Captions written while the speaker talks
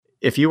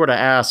If you were to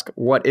ask,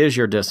 what is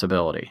your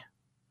disability?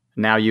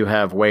 Now you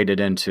have waded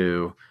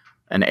into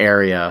an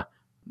area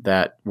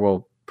that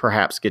will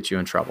perhaps get you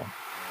in trouble.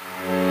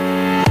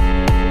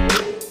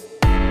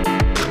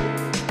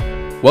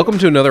 Welcome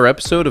to another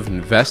episode of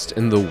Invest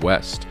in the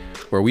West,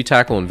 where we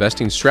tackle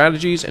investing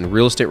strategies and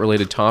real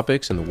estate-related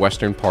topics in the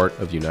western part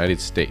of the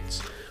United States.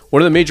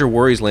 One of the major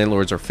worries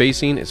landlords are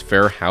facing is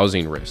fair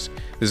housing risk.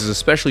 This is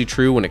especially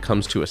true when it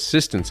comes to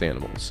assistance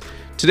animals.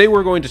 Today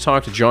we're going to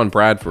talk to John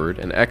Bradford,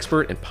 an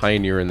expert and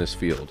pioneer in this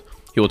field.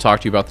 He will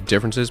talk to you about the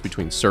differences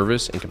between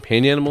service and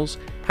companion animals,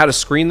 how to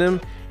screen them,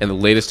 and the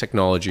latest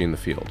technology in the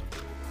field.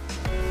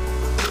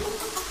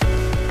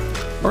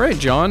 All right,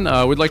 John,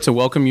 we'd like to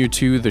welcome you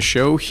to the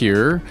show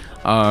here.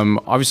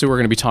 Obviously, we're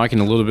going to be talking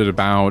a little bit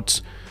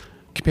about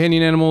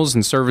companion animals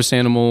and service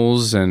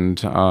animals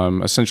and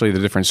essentially the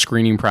different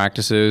screening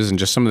practices and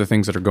just some of the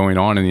things that are going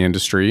on in the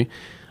industry.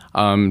 Do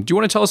you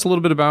want to tell us a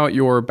little bit about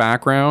your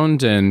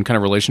background and kind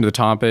of relation to the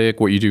topic,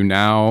 what you do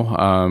now,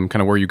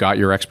 kind of where you got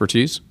your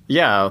expertise?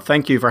 Yeah,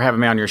 thank you for having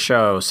me on your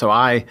show. So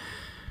I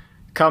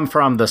come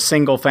from the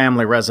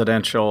single-family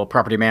residential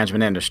property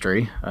management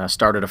industry.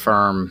 Started a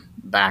firm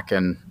back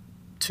in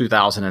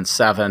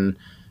 2007,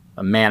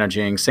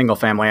 managing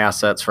single-family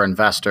assets for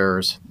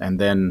investors,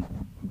 and then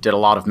did a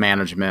lot of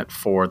management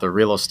for the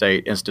real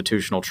estate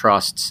institutional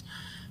trusts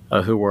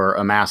who were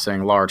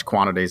amassing large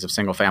quantities of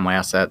single-family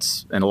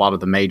assets in a lot of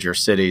the major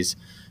cities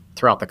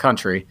throughout the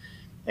country.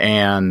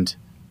 And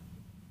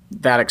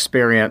that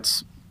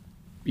experience,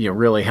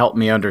 really helped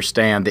me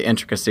understand the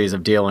intricacies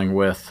of dealing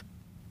with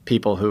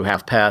people who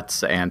have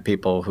pets and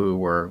people who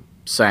were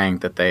saying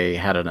that they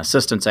had an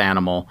assistance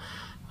animal.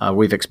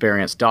 We've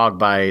experienced dog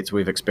bites.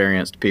 We've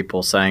experienced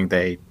people saying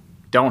they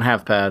don't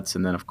have pets,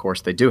 and then, of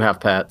course, they do have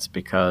pets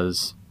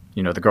because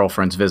the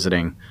girlfriend's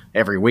visiting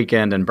every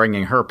weekend and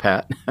bringing her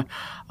pet.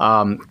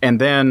 And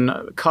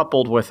then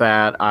coupled with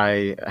that,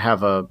 I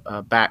have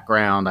a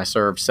background. I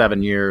served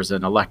 7 years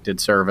in elected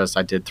service.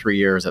 I did 3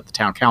 years at the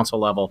town council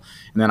level.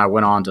 And then I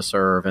went on to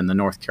serve in the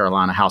North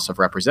Carolina House of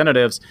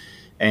Representatives.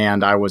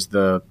 And I was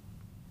the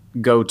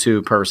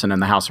go-to person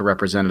in the House of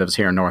Representatives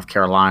here in North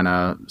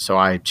Carolina. So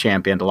I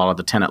championed a lot of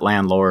the tenant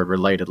landlord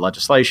related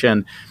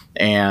legislation.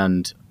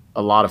 And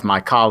a lot of my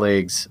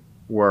colleagues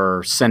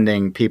were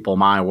sending people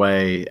my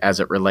way as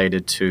it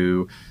related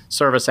to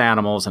service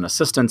animals and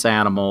assistance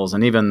animals.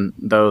 And even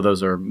though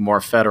those are more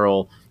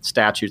federal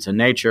statutes in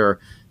nature,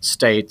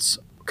 states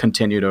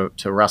continue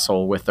to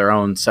wrestle with their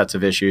own sets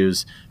of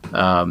issues,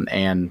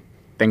 and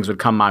things would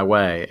come my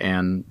way.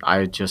 And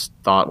I just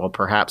thought, well,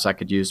 perhaps I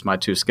could use my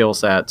two skill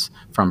sets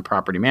from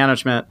property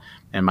management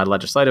and my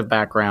legislative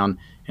background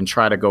and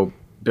try to go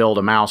build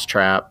a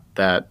mousetrap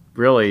that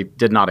really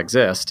did not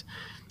exist.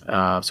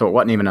 So it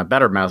wasn't even a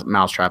better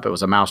mousetrap. It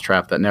was a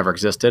mousetrap that never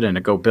existed, and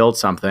to go build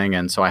something.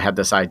 And so I had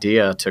this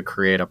idea to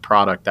create a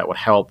product that would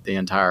help the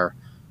entire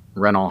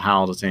rental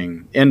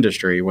housing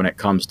industry when it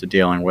comes to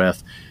dealing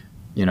with,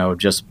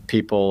 just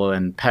people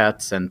and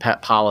pets and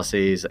pet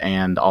policies,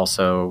 and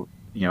also,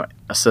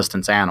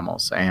 assistance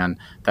animals. And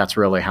that's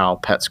really how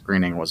pet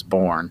screening was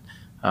born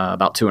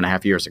about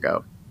 2.5 years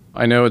ago.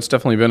 I know it's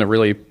definitely been a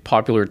really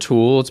popular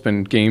tool. It's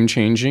been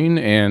game-changing,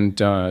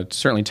 and it's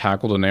certainly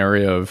tackled an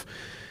area of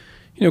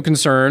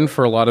concern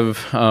for a lot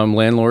of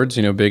landlords,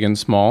 big and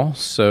small.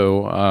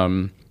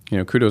 So,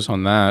 kudos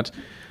on that.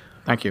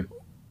 Thank you.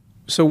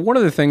 So one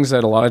of the things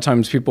that a lot of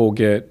times people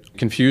get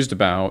confused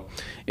about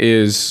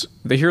is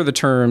they hear the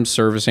term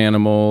service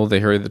animal, they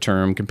hear the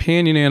term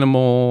companion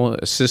animal,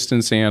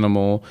 assistance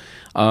animal.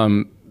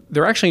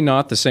 They're actually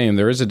not the same.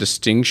 There is a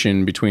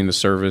distinction between the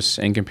service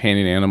and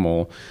companion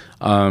animal.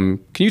 Can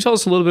you tell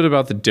us a little bit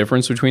about the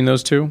difference between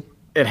those two?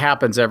 It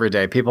happens every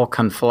day. People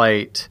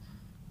conflate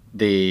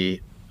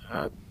the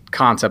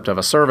concept of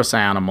a service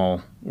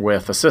animal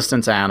with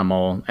assistance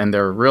animal, and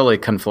they're really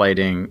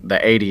conflating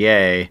the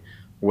ADA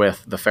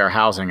with the Fair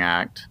Housing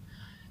Act.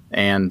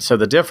 And so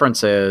the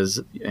difference is,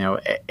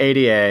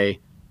 ADA,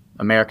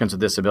 Americans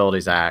with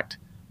Disabilities Act,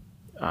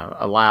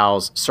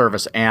 allows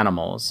service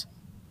animals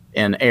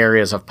in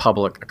areas of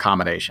public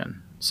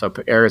accommodation. So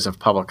areas of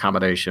public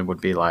accommodation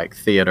would be like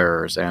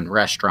theaters and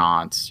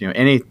restaurants,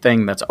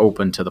 anything that's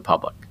open to the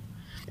public.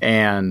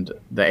 And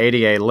the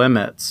ADA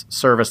limits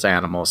service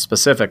animals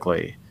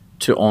specifically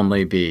to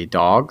only be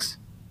dogs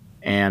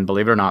and,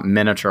 believe it or not,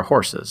 miniature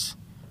horses.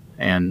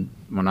 And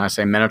when I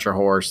say miniature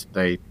horse,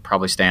 they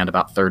probably stand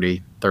about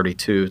 30,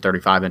 32,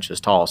 35 inches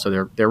tall.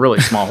 So they're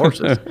really small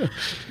horses.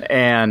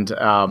 And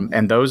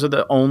those are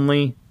the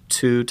only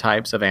two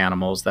types of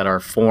animals that are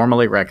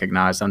formally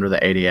recognized under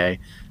the ADA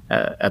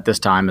at this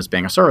time as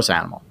being a service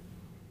animal.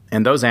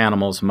 And those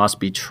animals must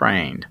be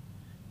trained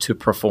to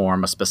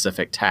perform a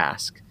specific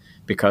task,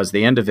 because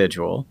the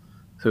individual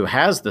who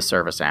has the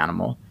service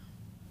animal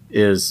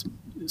is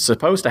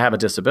supposed to have a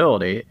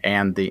disability,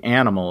 and the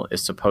animal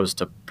is supposed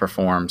to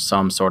perform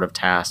some sort of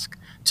task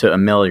to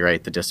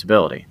ameliorate the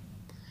disability.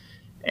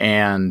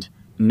 And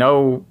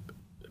no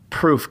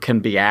proof can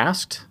be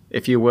asked,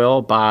 if you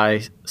will,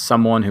 by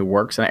someone who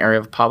works in an area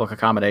of public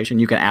accommodation.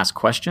 You can ask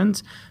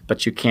questions,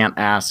 but you can't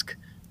ask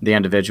the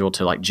individual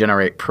to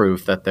generate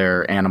proof that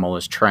their animal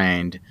is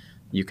trained.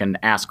 You can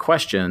ask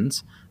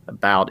questions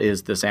about,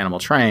 is this animal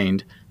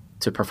trained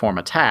to perform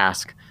a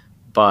task,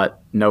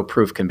 but no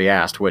proof can be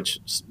asked, which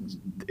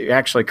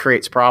actually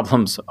creates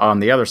problems on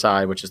the other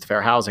side, which is the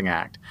Fair Housing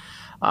Act.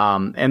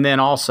 And then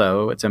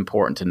also, it's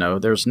important to know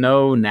there's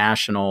no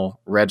national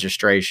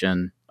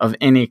registration of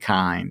any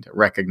kind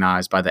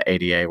recognized by the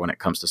ADA when it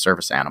comes to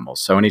service animals.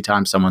 So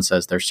anytime someone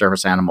says their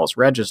service animal is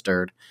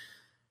registered,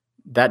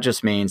 that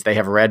just means they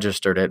have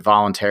registered it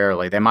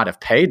voluntarily. They might have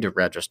paid to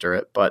register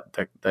it, but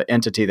the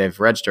entity they've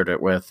registered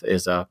it with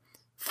is a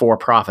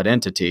for-profit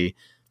entity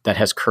that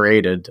has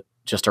created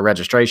just a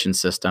registration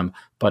system,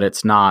 but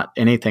it's not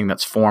anything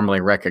that's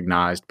formally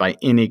recognized by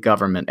any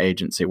government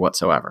agency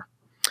whatsoever.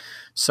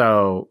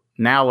 So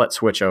now let's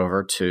switch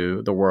over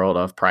to the world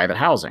of private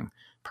housing.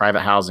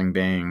 Private housing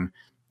being,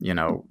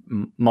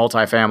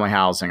 multifamily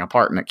housing,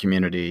 apartment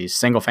communities,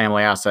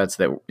 single-family assets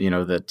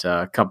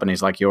that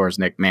companies like yours,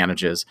 Nick,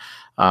 manages.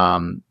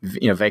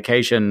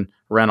 Vacation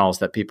rentals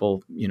that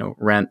people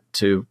rent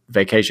to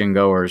vacation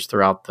goers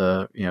throughout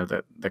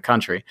the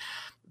country.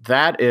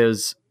 That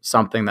is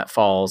something that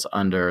falls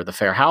under the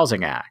Fair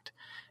Housing Act,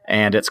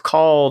 and it's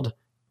called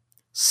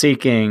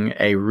seeking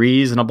a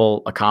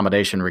reasonable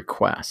accommodation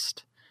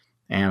request.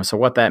 And so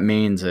what that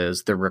means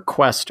is the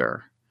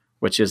requester,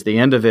 which is the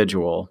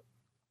individual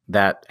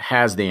that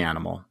has the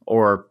animal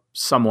or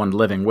someone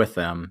living with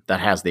them that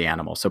has the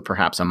animal, so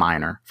perhaps a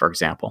minor, for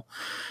example,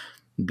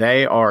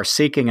 they are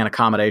seeking an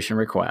accommodation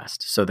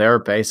request. So they're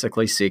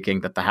basically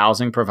seeking that the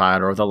housing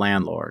provider or the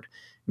landlord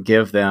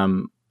give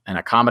them an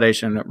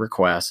accommodation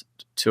request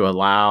to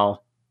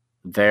allow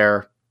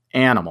their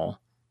animal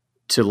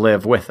to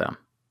live with them.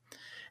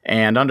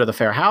 And under the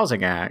Fair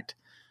Housing Act,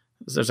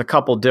 there's a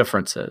couple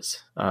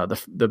differences.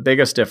 The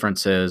biggest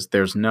difference is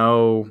there's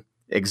no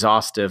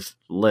exhaustive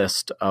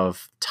list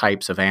of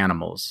types of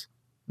animals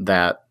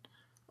that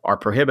are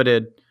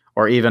prohibited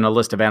or even a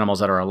list of animals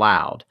that are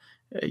allowed.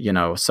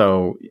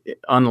 So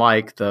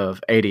unlike the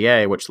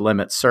ADA, which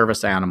limits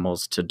service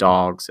animals to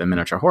dogs and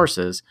miniature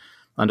horses,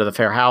 under the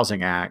Fair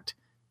Housing Act,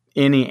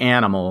 any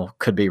animal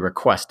could be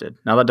requested.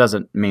 Now, that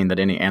doesn't mean that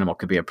any animal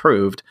could be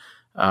approved,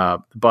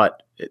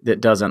 but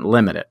it doesn't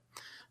limit it.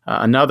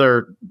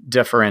 Another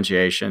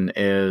differentiation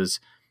is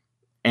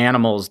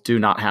animals do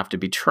not have to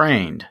be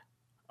trained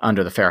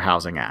under the Fair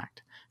Housing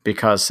Act,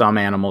 because some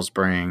animals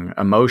bring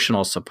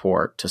emotional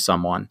support to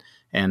someone,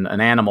 and an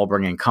animal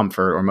bringing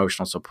comfort or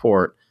emotional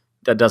support,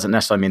 that doesn't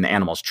necessarily mean the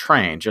animal's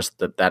trained, just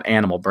that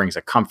animal brings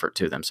a comfort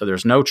to them. So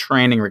there's no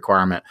training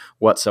requirement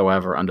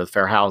whatsoever under the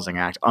Fair Housing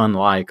Act,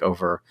 unlike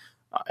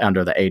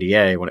under the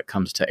ADA when it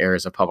comes to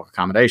areas of public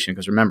accommodation,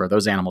 because remember,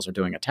 those animals are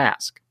doing a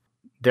task.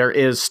 There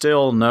is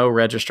still no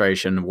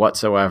registration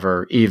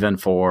whatsoever, even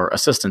for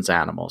assistance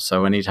animals.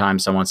 So anytime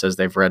someone says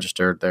they've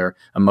registered their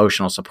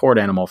emotional support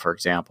animal, for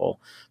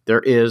example, there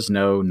is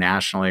no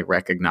nationally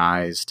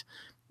recognized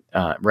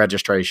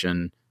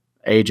registration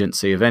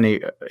agency of any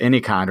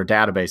kind or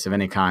database of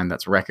any kind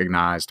that's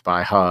recognized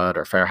by HUD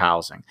or Fair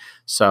Housing.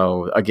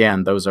 So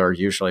again, those are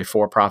usually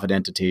for-profit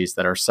entities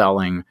that are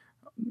selling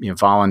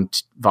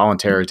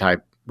voluntary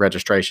type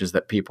registrations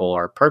that people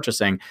are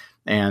purchasing,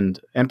 and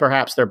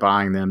perhaps they're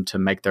buying them to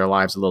make their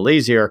lives a little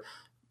easier,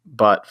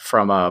 but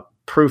from a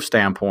proof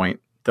standpoint,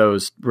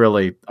 those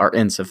really are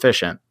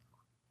insufficient.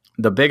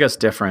 The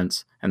biggest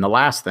difference, and the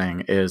last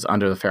thing, is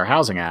under the Fair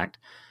Housing Act,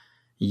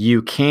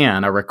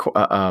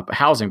 a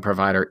housing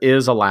provider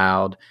is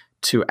allowed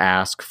to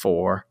ask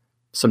for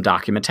some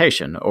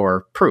documentation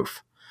or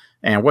proof.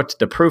 And what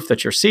the proof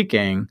that you're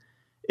seeking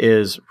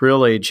is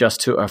really just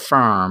to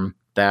affirm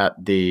that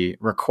the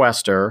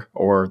requester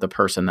or the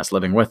person that's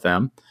living with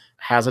them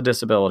has a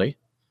disability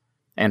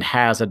and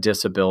has a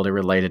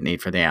disability-related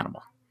need for the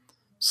animal.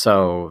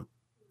 So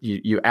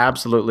you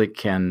absolutely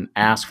can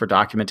ask for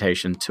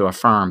documentation to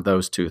affirm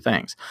those two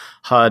things.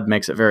 HUD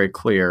makes it very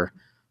clear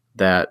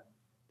that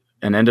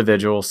an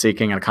individual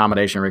seeking an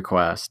accommodation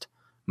request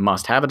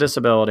must have a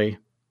disability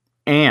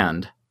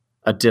and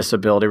a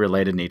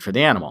disability-related need for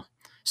the animal.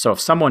 So if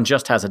someone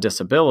just has a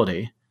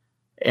disability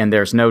and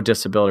there's no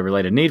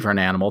disability-related need for an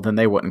animal, then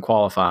they wouldn't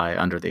qualify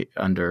under the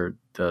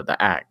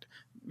act,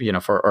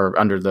 or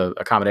under the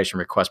accommodation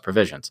request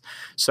provisions.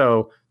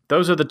 So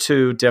those are the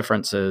two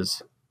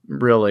differences,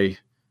 really,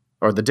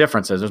 or the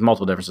differences. There's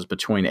multiple differences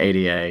between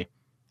ADA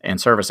and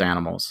service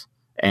animals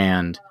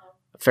and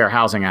Fair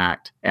Housing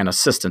Act and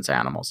assistance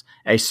animals.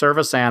 A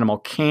service animal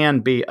can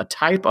be a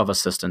type of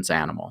assistance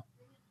animal,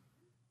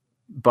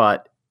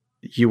 but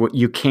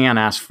you can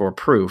ask for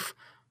proof,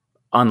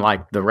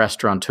 unlike the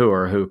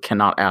restaurateur who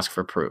cannot ask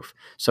for proof.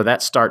 So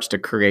that starts to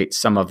create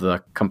some of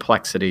the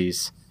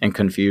complexities and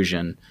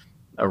confusion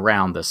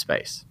around this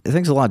space.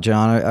 Thanks a lot,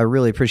 John. I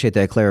really appreciate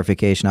that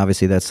clarification.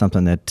 Obviously, that's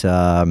something that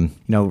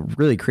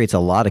really creates a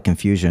lot of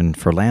confusion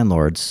for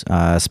landlords,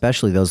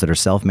 especially those that are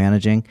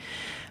self-managing,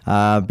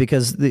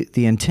 because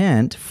the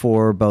intent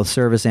for both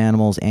service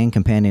animals and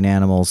companion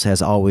animals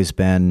has always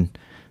been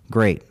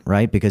great,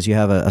 right? Because you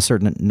have a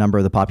certain number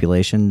of the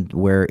population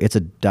where it's a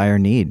dire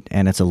need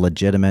and it's a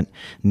legitimate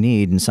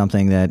need and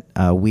something that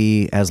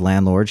we as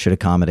landlords should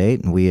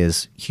accommodate and we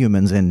as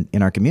humans in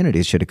our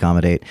communities should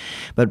accommodate.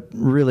 But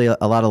really,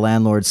 a lot of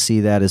landlords see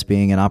that as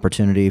being an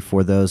opportunity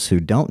for those who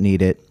don't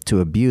need it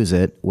to abuse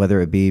it,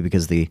 whether it be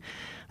because the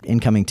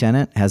incoming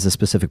tenant has a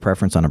specific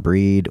preference on a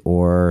breed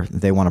or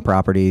they want a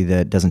property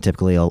that doesn't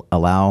typically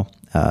allow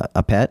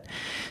a pet.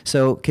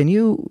 So can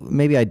you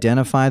maybe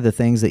identify the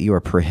things that you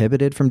are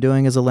prohibited from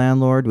doing as a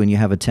landlord when you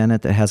have a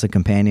tenant that has a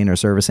companion or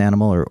service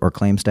animal or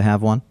claims to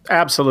have one?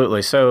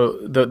 Absolutely. So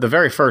the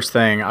very first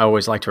thing I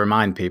always like to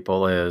remind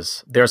people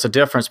is there's a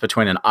difference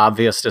between an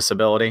obvious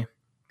disability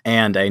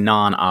and a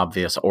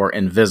non-obvious or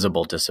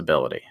invisible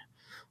disability.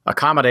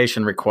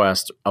 Accommodation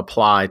requests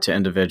apply to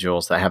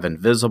individuals that have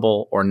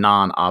invisible or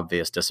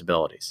non-obvious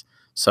disabilities.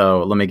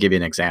 So let me give you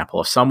an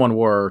example. If someone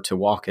were to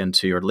walk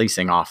into your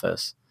leasing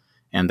office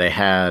and they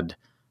had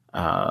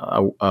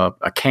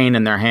a cane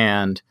in their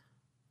hand,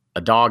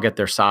 a dog at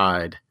their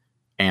side,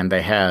 and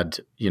they had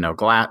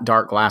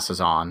dark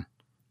glasses on,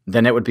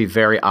 then it would be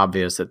very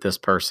obvious that this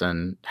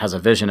person has a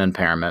vision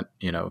impairment,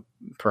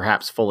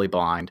 perhaps fully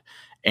blind,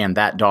 and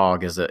that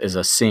dog is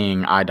a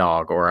seeing eye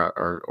dog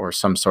or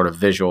some sort of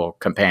visual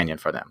companion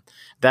for them.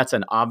 That's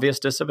an obvious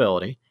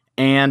disability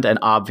and an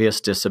obvious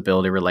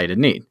disability-related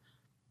need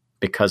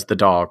because the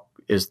dog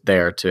is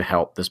there to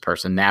help this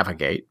person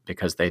navigate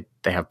because they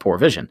have poor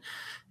vision.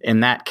 In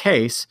that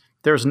case,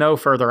 there's no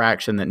further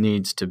action that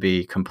needs to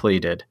be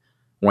completed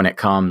when it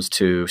comes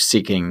to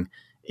seeking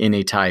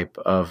any type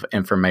of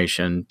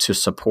information to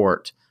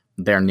support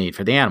their need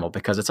for the animal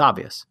because it's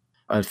obvious.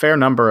 A fair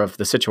number of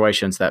the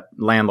situations that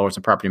landlords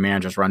and property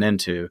managers run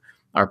into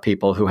are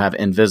people who have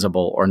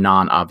invisible or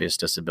non-obvious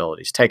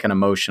disabilities. Take an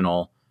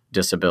emotional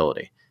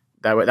disability.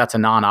 That's a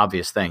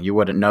non-obvious thing. You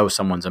wouldn't know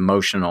someone's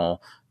emotions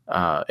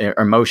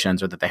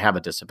or that they have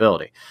a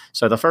disability.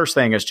 So the first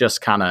thing is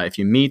just kind of, if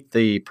you meet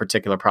the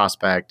particular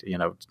prospect,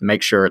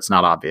 make sure it's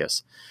not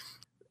obvious.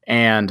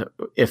 And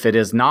if it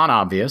is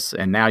non-obvious,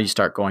 and now you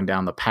start going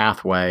down the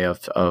pathway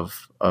of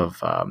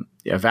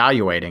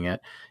evaluating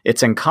it,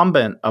 it's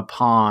incumbent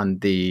upon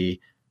the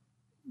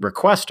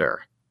requester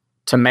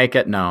to make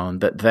it known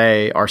that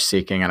they are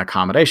seeking an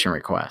accommodation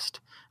request.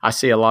 I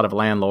see a lot of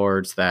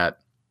landlords that,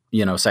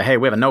 say, hey,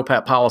 we have a no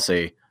pet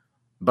policy,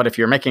 but if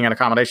you're making an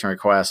accommodation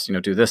request,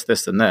 do this,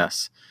 this, and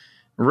this.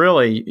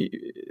 Really,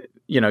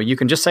 you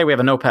can just say we have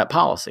a no pet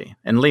policy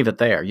and leave it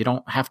there. You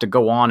don't have to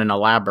go on and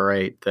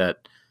elaborate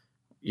that,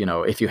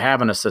 if you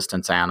have an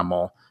assistance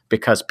animal,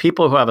 because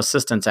people who have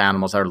assistance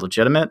animals that are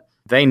legitimate,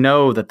 they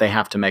know that they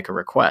have to make a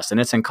request,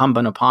 and it's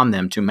incumbent upon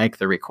them to make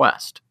the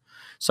request.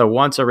 So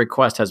once a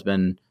request has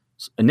been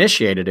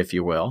initiated, if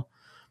you will,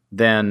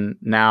 then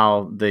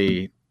now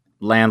the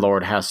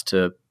landlord has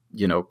to,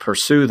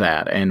 pursue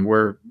that. And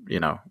we're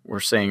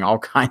seeing all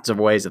kinds of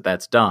ways that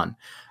that's done.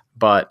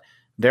 But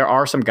there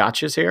are some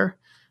gotchas here.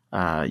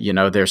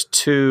 There's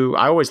two,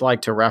 I always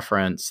like to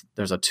reference,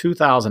 there's a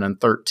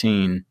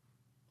 2013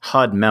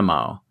 HUD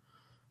memo.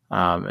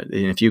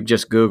 If you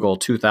just Google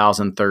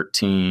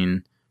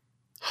 2013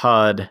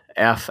 HUD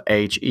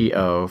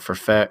FHEO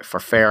for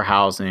fair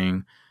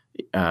housing,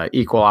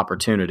 equal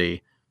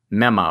opportunity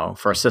memo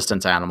for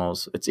assistance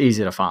animals, it's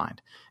easy to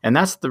find. And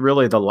that's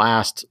really the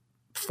last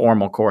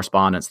formal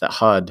correspondence that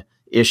HUD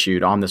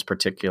issued on this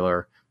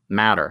particular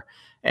matter.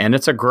 And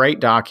it's a great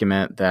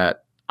document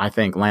that I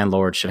think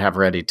landlords should have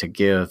ready to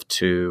give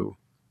to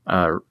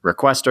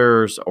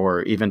requesters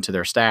or even to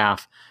their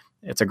staff.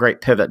 It's a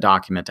great pivot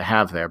document to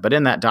have there. But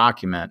in that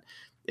document,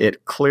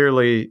 it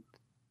clearly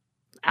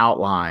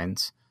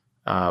outlines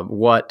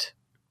what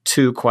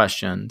two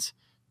questions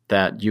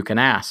that you can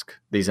ask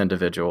these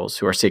individuals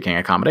who are seeking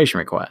accommodation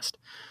request.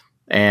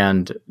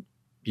 And,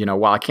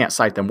 while I can't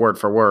cite them word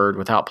for word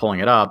without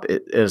pulling it up,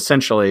 it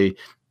essentially,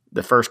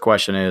 the first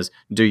question is,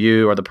 do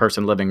you or the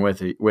person living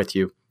with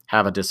you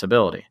have a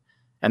disability?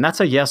 And that's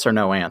a yes or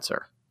no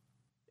answer.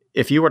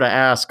 If you were to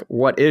ask,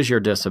 what is your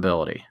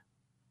disability?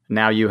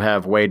 Now you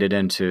have waded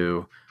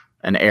into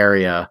an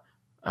area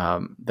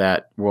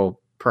that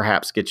will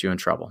perhaps get you in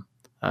trouble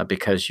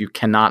because you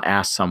cannot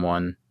ask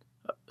someone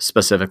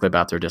specifically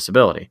about their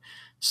disability.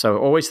 So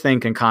always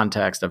think in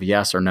context of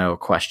yes or no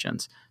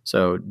questions.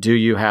 So do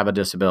you have a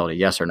disability?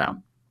 Yes or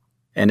no?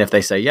 And if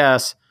they say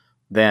yes,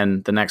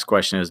 then the next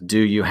question is, do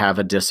you have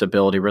a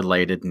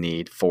disability-related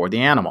need for the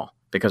animal?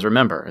 Because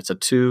remember, it's a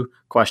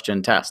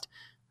two-question test.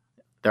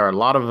 There are a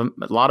lot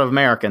of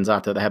Americans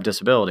out there that have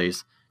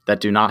disabilities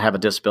that do not have a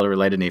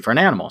disability-related need for an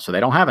animal, so they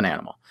don't have an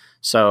animal.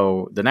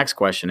 So the next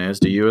question is,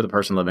 do you or the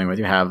person living with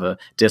you have a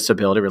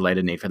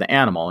disability-related need for the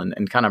animal?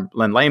 And kind of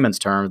in layman's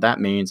terms, that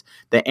means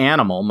the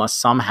animal must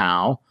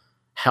somehow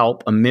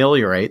help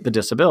ameliorate the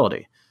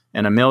disability.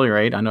 And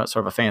ameliorate, I know it's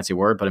sort of a fancy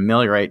word, but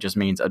ameliorate just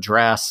means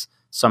address,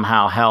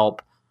 somehow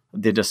help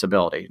the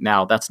disability.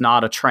 Now, that's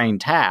not a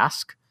trained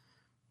task,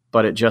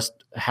 but it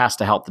just has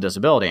to help the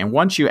disability. And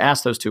once you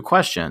ask those two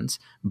questions,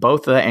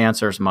 both of the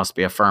answers must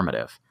be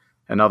affirmative.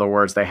 In other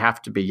words, they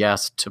have to be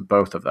yes to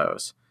both of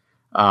those.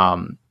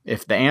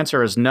 If the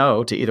answer is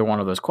no to either one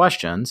of those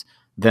questions,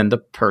 then the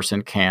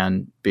person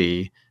can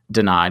be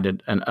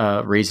denied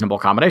a reasonable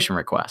accommodation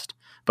request.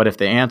 But if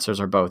the answers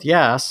are both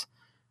yes,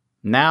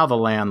 now the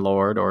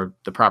landlord or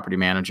the property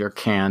manager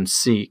can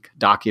seek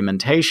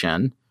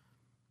documentation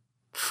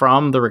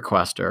from the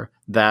requester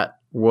that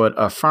would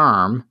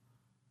affirm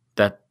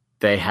that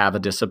they have a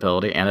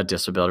disability and a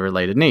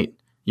disability-related need.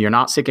 You're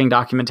not seeking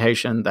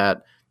documentation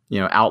that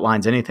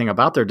outlines anything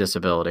about their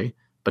disability,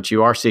 but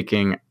you are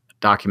seeking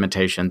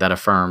documentation that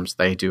affirms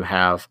they do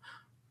have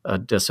a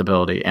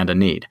disability and a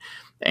need.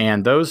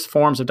 And those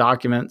forms of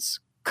documents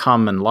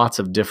come in lots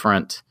of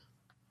different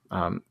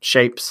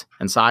shapes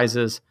and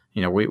sizes.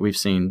 We've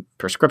seen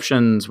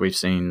prescriptions, we've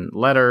seen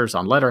letters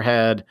on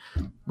letterhead,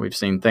 we've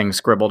seen things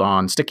scribbled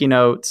on sticky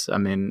notes.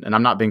 And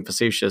I'm not being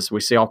facetious. We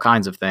see all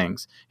kinds of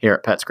things here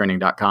at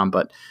petscreening.com.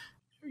 But,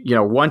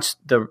 once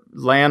the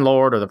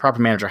landlord or the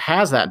property manager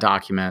has that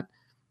document,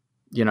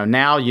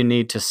 now you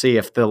need to see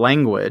if the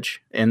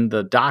language in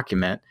the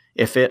document,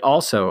 if it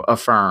also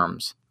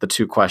affirms the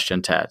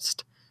 2-question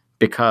test,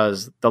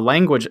 because the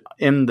language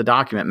in the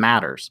document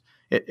matters.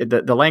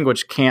 The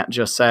language can't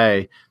just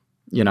say,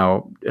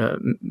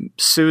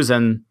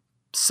 Susan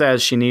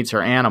says she needs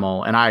her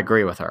animal and I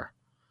agree with her.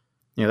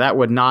 That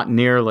would not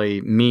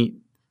nearly meet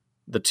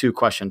the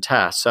 2-question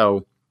test.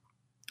 So,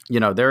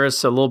 there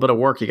is a little bit of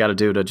work you got to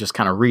do to just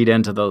kind of read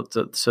into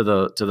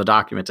the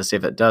document to see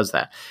if it does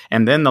that.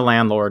 And then the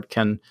landlord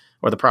can,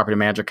 or the property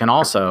manager can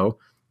also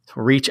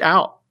reach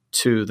out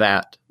to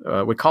that.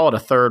 We call it a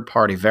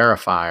third-party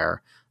verifier,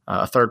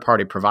 a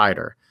third-party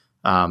provider.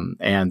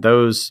 And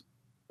those,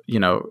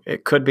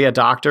 it could be a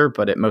doctor,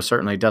 but it most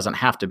certainly doesn't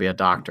have to be a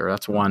doctor.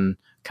 That's one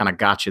kind of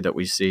gotcha that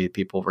we see.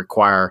 People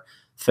require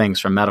things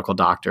from medical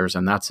doctors,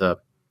 and that's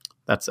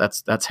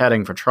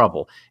heading for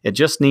trouble. It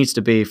just needs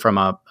to be from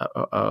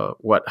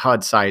what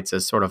HUD cites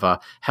as sort of a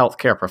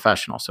healthcare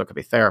professional. So it could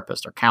be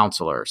therapists or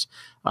counselors,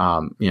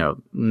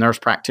 nurse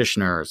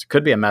practitioners. It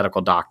could be a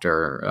medical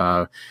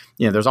doctor.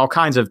 There's all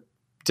kinds of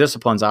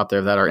disciplines out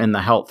there that are in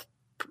the health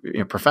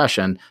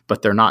profession,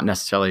 but they're not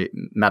necessarily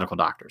medical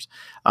doctors.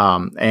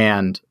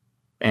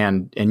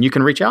 And you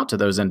can reach out to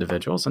those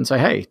individuals and say,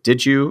 hey,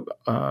 did you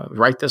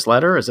write this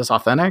letter? Is this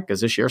authentic? Is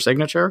this your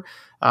signature?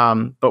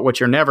 But what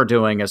you're never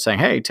doing is saying,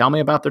 hey, tell me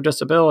about their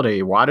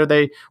disability. What kind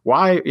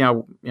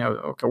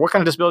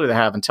of disability they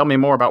have? And tell me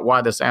more about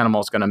why this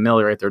animal is going to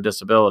ameliorate their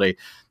disability.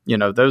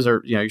 Those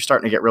are, you're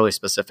starting to get really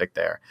specific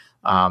there.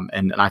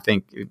 And I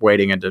think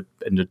wading into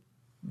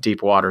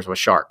deep waters with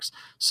sharks.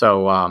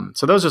 So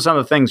those are some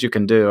of the things you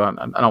can do. I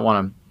don't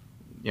want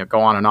to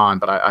go on and on,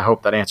 but I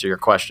hope that answered your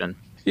question.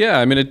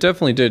 Yeah, it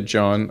definitely did,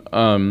 John.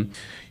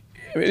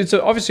 It's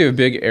obviously a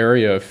big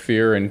area of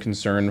fear and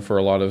concern for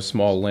a lot of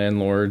small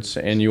landlords,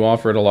 and you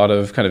offered a lot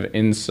of kind of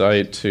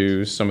insight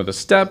to some of the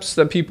steps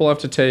that people have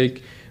to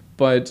take.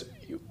 But,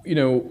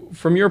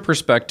 from your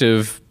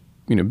perspective,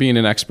 being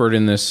an expert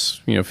in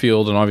this,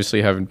 field and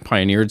obviously having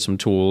pioneered some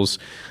tools,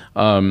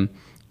 say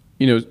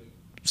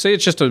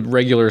it's just a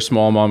regular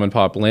small mom and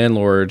pop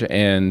landlord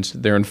and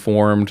they're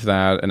informed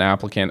that an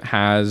applicant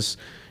has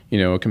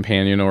a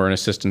companion or an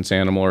assistance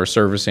animal or a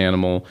service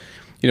animal,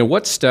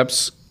 what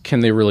steps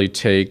can they really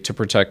take to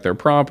protect their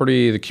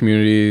property, the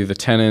community, the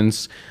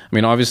tenants?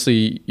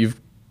 Obviously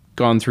you've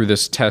gone through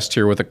this test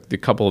here with a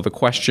couple of the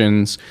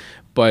questions,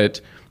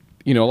 but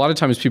a lot of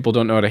times people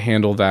don't know how to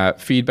handle that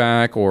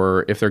feedback,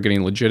 or if they're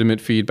getting legitimate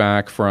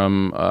feedback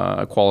from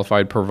a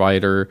qualified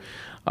provider,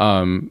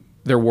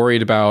 they're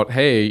worried about,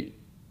 hey,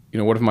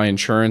 what if my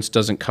insurance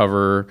doesn't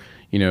cover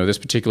this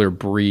particular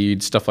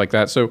breed, stuff like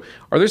that. So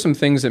are there some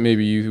things that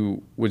maybe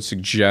you would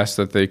suggest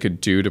that they could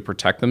do to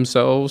protect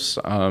themselves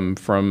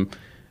from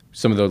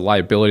some of the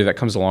liability that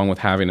comes along with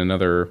having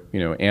another,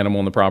 animal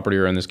in the property,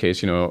 or in this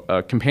case,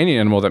 a companion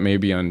animal that may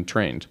be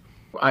untrained?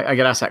 I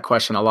get asked that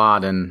question a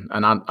lot, and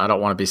I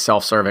don't want to be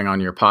self-serving on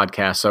your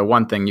podcast. So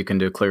one thing you can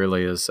do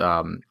clearly is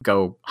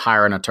go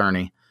hire an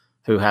attorney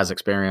who has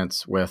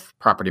experience with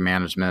property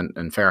management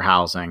and fair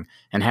housing,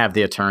 and have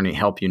the attorney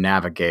help you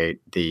navigate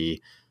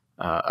the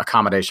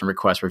accommodation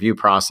request review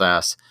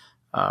process.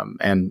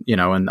 And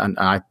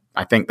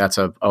I think that's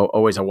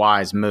always a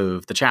wise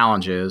move. The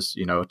challenge is,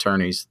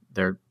 attorneys,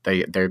 they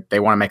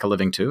want to make a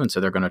living too, and so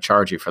they're going to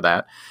charge you for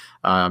that.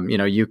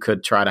 You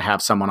could try to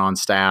have someone on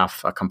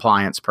staff, a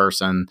compliance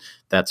person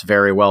that's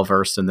very well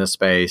versed in this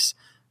space,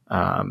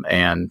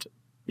 and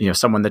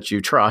someone that you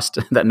trust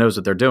that knows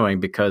what they're doing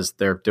because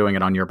they're doing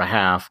it on your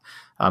behalf.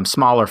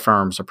 Smaller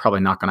firms are probably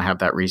not going to have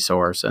that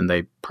resource, and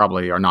they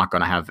probably are not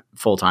going to have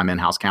full-time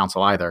in-house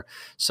counsel either.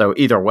 So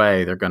either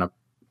way, they're going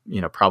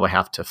to, probably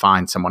have to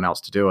find someone else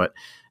to do it.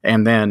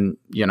 And then,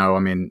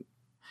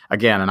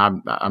 again, and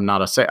I'm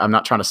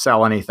not trying to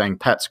sell anything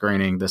pet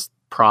screening, this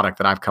product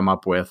that I've come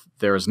up with.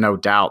 There is no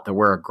doubt that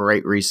we're a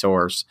great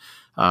resource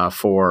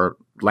for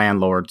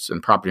landlords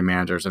and property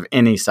managers of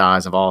any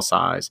size, of all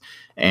size.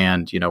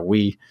 And,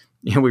 we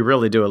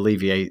really do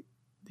alleviate,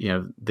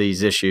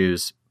 these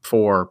issues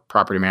for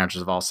property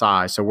managers of all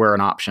size. So we're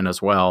an option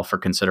as well for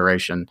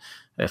consideration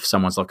if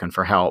someone's looking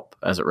for help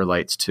as it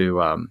relates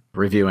to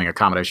reviewing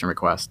accommodation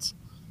requests.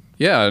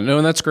 Yeah, no,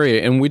 and that's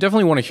great. And we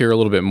definitely want to hear a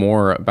little bit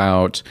more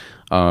about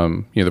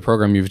the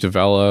program you've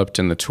developed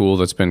and the tool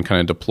that's been kind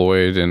of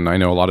deployed. And I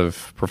know a lot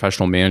of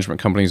professional management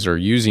companies are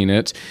using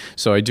it.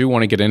 So I do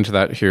want to get into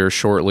that here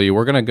shortly.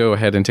 We're going to go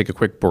ahead and take a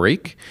quick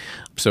break.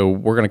 So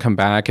we're going to come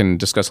back and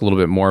discuss a little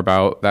bit more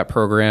about that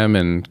program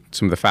and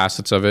some of the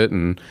facets of it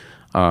and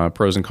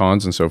pros and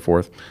cons and so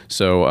forth.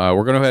 So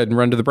we're going to go ahead and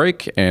run to the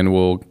break, and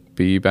we'll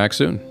be back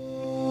soon.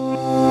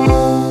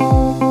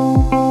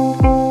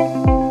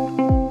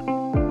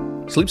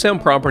 Sleep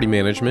Sound Property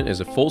Management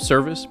is a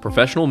full-service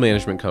professional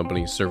management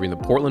company serving the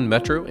Portland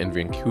Metro and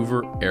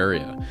Vancouver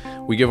area.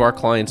 We give our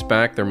clients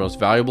back their most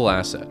valuable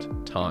asset,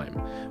 time.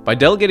 By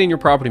delegating your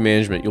property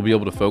management, you'll be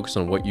able to focus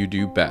on what you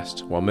do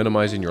best while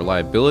minimizing your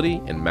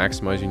liability and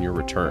maximizing your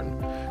return.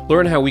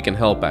 Learn how we can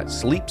help at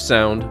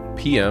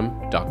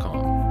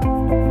sleepsoundpm.com.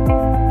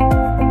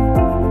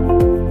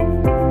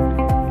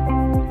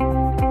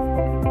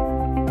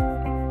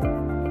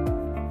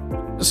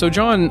 So,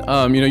 John,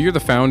 you're the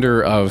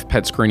founder of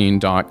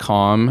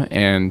PetScreening.com,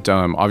 and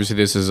obviously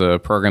this is a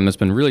program that's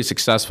been really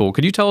successful.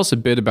 Could you tell us a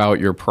bit about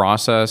your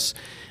process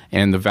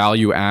and the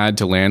value add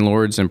to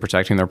landlords in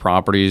protecting their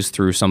properties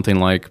through something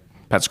like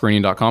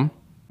PetScreening.com?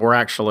 We're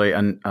actually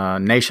a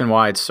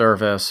nationwide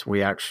service.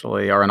 We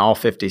actually are in all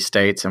 50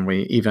 states, and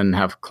we even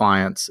have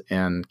clients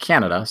in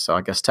Canada. So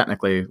I guess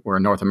technically we're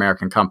a North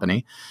American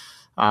company.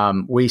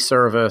 We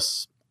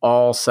service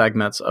all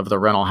segments of the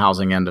rental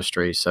housing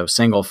industry. So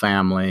single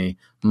family,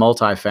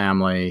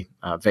 multifamily,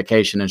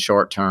 vacation and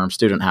short-term,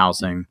 student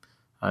housing,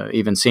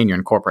 even senior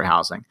and corporate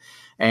housing.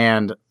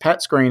 And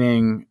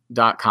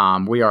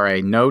PetScreening.com, we are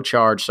a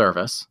no-charge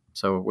service.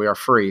 So we are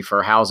free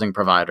for housing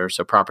providers,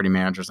 so property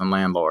managers and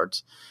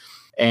landlords.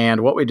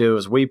 And what we do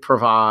is we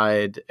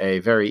provide a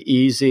very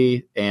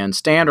easy and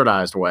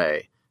standardized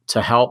way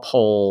to help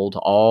hold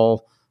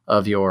all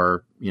of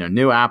your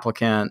new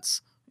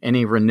applicants,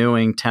 any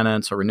renewing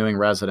tenants or renewing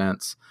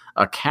residents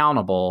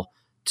accountable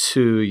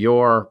to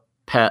your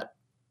pet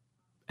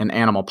and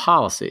animal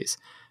policies.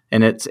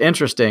 And it's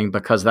interesting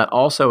because that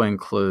also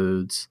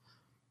includes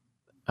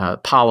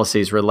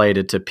policies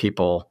related to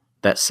people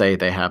that say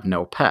they have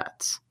no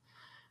pets.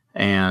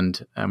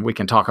 And we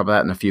can talk about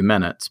that in a few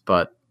minutes,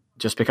 but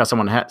just because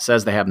someone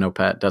says they have no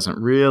pet doesn't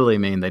really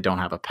mean they don't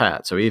have a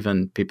pet. So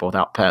even people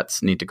without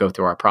pets need to go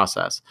through our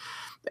process.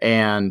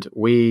 And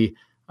we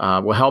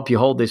will help you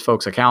hold these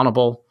folks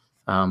accountable.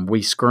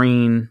 We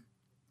screen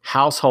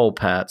household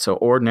pets, so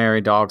ordinary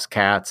dogs,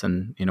 cats,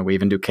 and we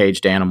even do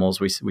caged animals.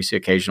 We see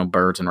occasional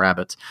birds and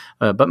rabbits,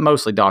 but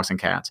mostly dogs and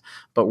cats.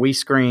 But we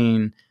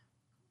screen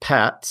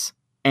pets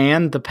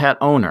and the pet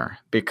owner,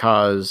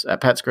 because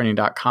at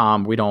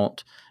PetScreening.com, we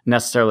don't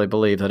necessarily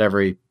believe that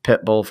every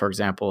pit bull, for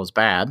example, is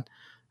bad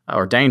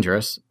or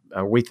dangerous.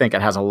 We think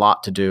it has a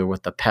lot to do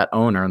with the pet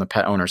owner and the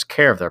pet owner's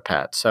care of their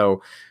pet.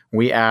 So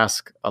we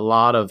ask a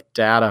lot of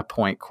data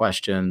point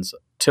questions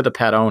to the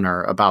pet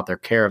owner about their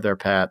care of their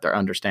pet, their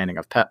understanding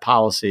of pet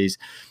policies,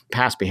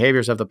 past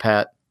behaviors of the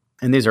pet.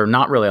 And these are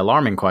not really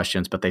alarming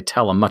questions, but they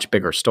tell a much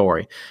bigger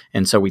story.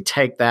 And so we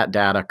take that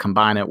data,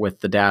 combine it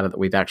with the data that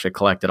we've actually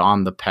collected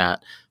on the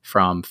pet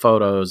from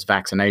photos,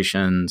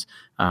 vaccinations,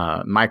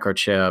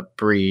 microchip,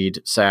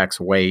 breed, sex,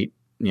 weight,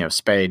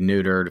 spayed,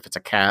 neutered, if it's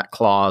a cat,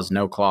 claws,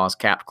 no claws,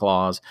 capped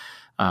claws,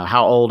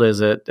 how old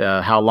is it,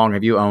 how long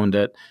have you owned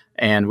it?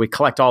 And we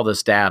collect all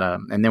this data,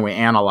 and then we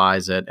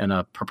analyze it in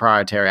a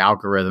proprietary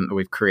algorithm that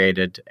we've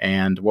created.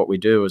 And what we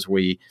do is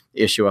we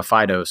issue a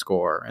FIDO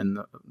score. And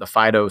the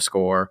FIDO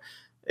score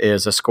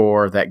is a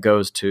score that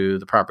goes to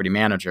the property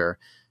manager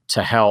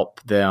to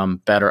help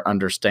them better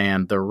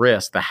understand the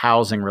risk, the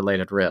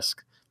housing-related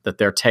risk that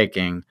they're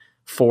taking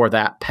for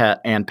that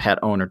pet and pet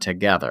owner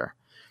together.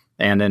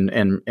 And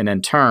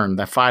in turn,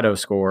 the FIDO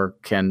score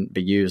can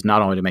be used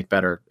not only to make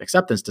better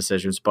acceptance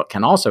decisions, but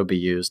can also be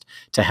used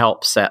to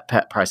help set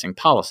pet pricing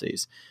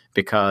policies,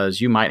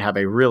 because you might have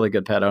a really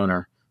good pet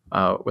owner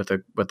with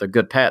a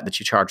good pet that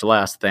you charge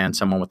less than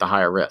someone with a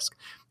higher risk.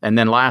 And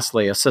then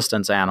lastly,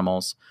 assistance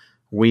animals.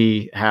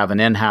 We have an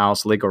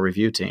in-house legal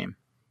review team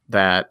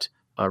that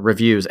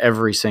reviews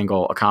every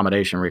single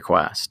accommodation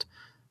request.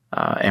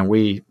 And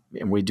we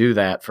do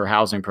that for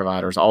housing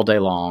providers all day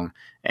long.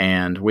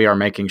 And we are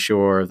making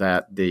sure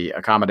that the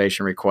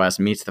accommodation request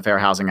meets the Fair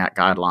Housing Act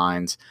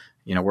guidelines.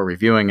 We're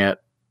reviewing it,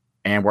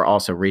 and we're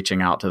also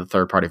reaching out to the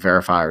third-party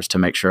verifiers to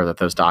make sure that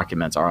those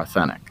documents are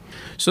authentic.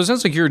 So it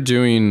sounds like you're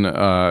doing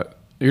a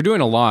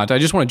lot. I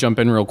just want to jump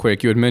in real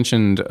quick. You had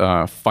mentioned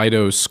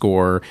FIDO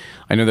score.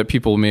 I know that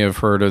people may have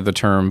heard of the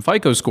term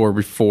FICO score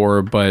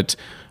before, but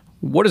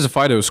what is a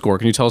FIDO score?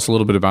 Can you tell us a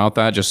little bit about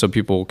that, just so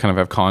people kind of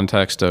have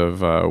context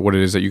of what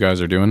it is that you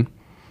guys are doing?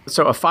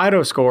 So a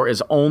FIDO score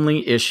is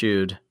only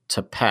issued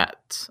to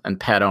pets and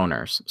pet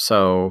owners.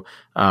 So,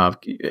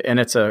 and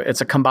it's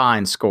a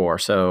combined score.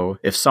 So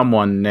if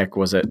someone, Nick,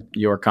 was at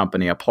your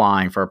company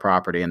applying for a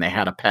property and they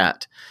had a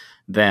pet,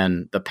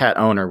 then the pet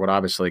owner would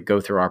obviously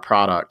go through our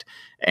product,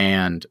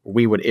 and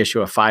we would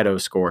issue a FIDO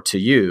score to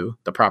you,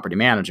 the property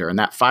manager. And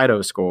that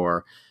FIDO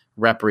score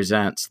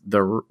represents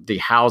the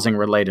housing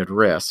related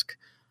risk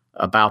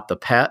about the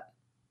pet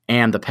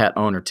and the pet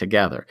owner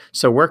together.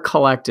 So we're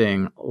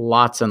collecting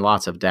lots and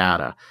lots of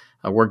data.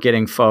 We're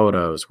getting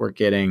photos. We're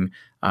getting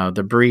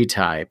the breed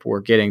type.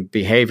 We're getting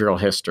behavioral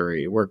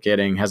history. We're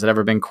getting, has it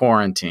ever been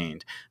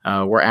quarantined?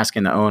 We're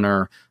asking the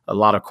owner a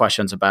lot of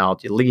questions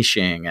about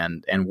leashing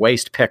and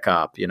waste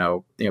pickup.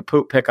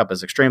 Poop pickup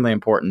is extremely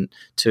important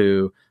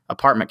to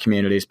apartment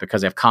communities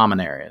because they have common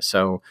areas.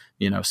 So,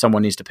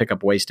 someone needs to pick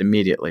up waste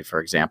immediately, for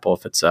example,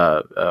 if it's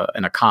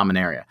in a common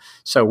area.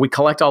 So we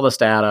collect all this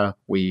data,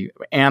 we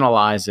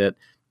analyze it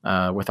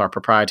with our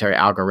proprietary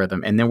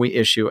algorithm, and then we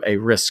issue a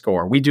risk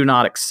score. We do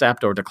not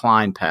accept or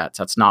decline pets.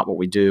 That's not what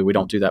we do. We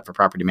don't do that for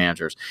property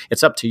managers.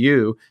 It's up to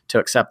you to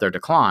accept their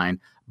decline,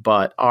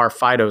 but our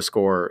FIDO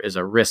score is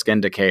a risk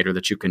indicator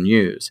that you can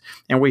use.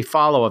 And we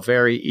follow a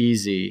very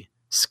easy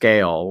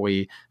scale.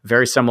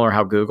 Very similar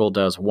how Google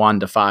does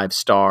 1 to 5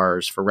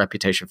 stars for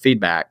reputation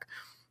feedback.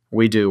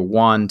 We do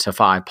 1 to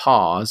 5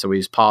 paws. So we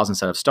use paws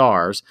instead of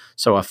stars.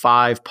 So a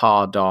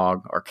 5-paw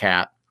dog or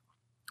cat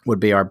would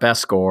be our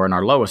best score and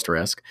our lowest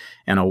risk,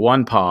 and a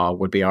 1-paw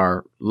would be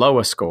our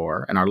lowest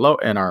score and our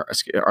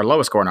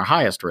lowest score and our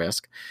highest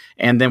risk.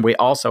 And then we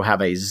also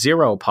have a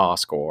 0-paw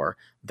score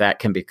that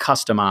can be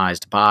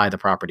customized by the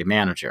property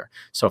manager.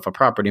 So if a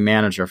property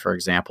manager, for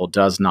example,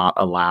 does not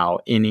allow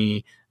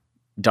any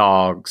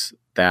dogs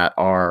that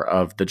are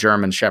of the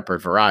German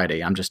Shepherd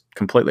variety, I'm just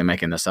completely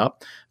making this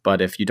up,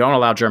 but if you don't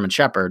allow German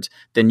Shepherds,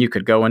 then you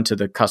could go into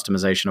the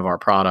customization of our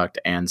product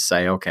and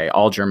say, okay,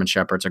 all German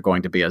Shepherds are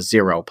going to be a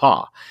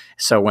 0-paw.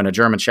 So when a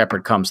German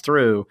Shepherd comes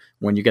through,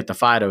 when you get the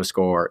FIDO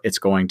score, it's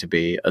going to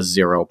be a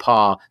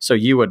 0-paw. So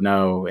you would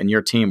know, and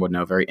your team would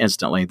know very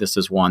instantly, this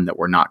is one that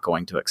we're not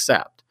going to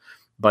accept.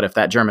 But if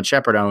that German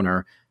Shepherd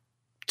owner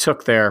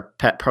took their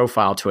pet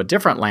profile to a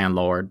different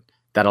landlord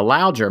that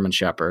allowed German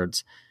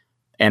Shepherds,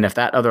 and if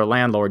that other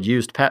landlord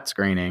used pet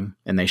screening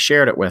and they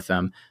shared it with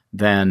them,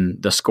 then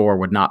the score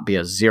would not be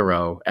a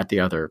 0 at the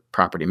other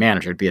property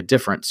manager. It'd be a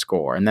different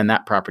score. And then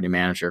that property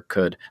manager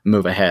could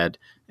move ahead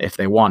if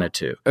they wanted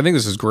to. I think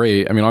this is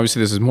great. I mean,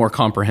 obviously, this is more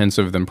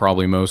comprehensive than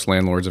probably most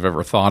landlords have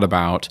ever thought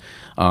about,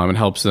 and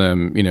helps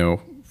them,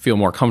 feel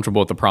more comfortable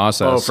with the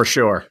process. Oh, for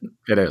sure.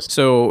 It is.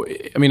 So,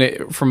 I mean,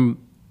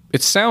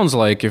 it sounds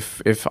like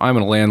if I'm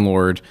a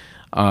landlord,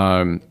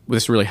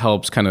 this really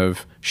helps kind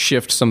of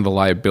shift some of the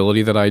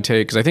liability that I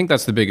take, because I think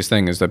that's the biggest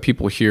thing, is that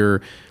people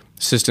hear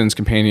assistance,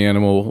 companion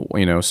animal,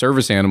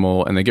 service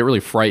animal, and they get really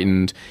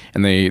frightened,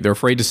 and they're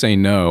afraid to say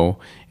no.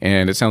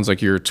 And it sounds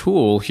like your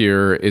tool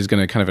here is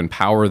going to kind of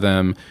empower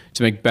them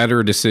to make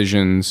better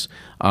decisions,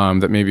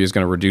 that maybe is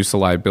going to reduce the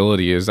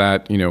liability. Is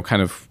that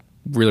kind of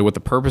really what the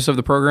purpose of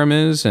the program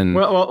is? And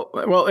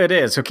well, it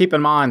is. So keep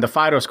in mind, the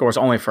FIDO score is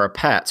only for a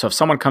pet. So if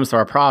someone comes to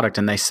our product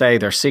and they say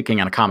they're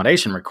seeking an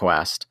accommodation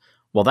request,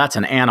 well, that's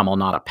an animal,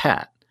 not a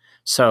pet.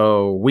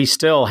 So we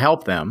still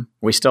help them.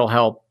 We still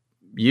help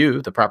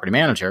you, the property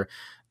manager.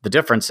 The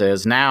difference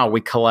is now we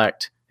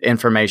collect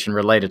information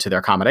related to their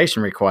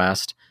accommodation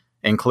request,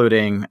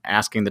 including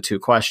asking the 2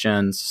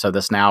 questions. So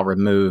this now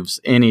removes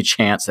any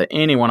chance that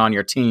anyone on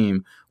your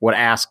team would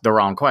ask the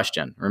wrong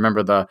question.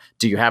 Remember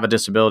do you have a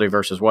disability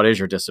versus what is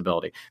your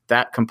disability?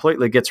 That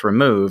completely gets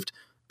removed,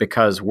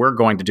 because we're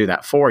going to do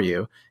that for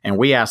you. And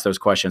we ask those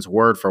questions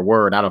word for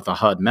word out of the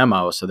HUD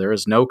memo. So there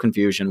is no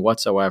confusion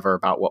whatsoever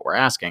about what we're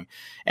asking.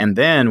 And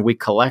then we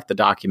collect the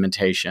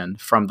documentation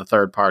from the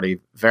third-party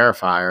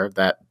verifier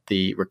that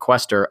the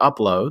requester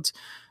uploads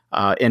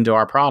into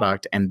our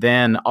product. And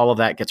then all of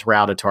that gets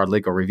routed to our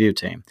legal review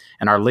team.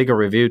 And our legal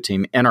review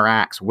team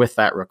interacts with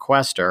that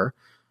requester.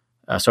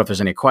 So if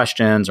there's any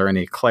questions or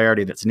any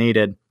clarity that's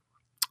needed,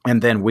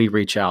 and then we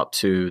reach out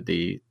to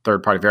the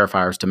third-party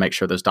verifiers to make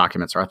sure those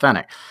documents are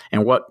authentic.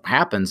 And what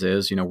happens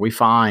is, we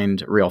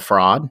find real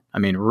fraud. I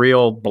mean,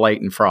 real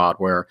blatant fraud,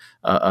 where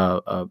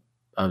a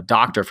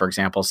doctor, for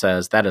example,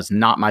 says, that is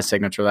not my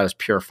signature, that is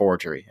pure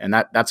forgery. And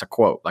that's a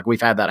quote. Like,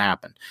 we've had that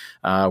happen.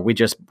 We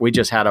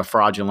just had a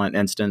fraudulent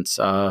instance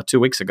 2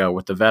 weeks ago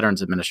with the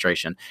Veterans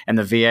Administration. And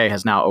the VA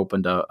has now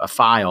opened a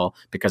file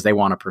because they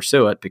want to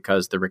pursue it,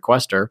 because the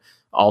requester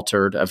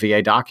altered a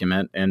VA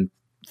document and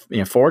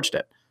forged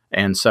it.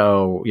 And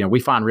so,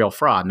 we find real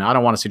fraud. Now, I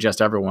don't want to suggest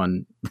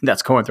everyone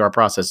that's going through our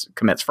process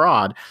commits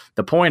fraud.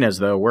 The point is,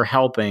 though, we're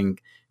helping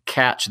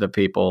catch the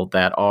people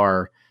that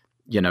are,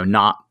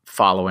 not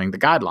following the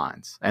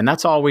guidelines. And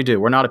that's all we do.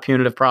 We're not a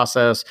punitive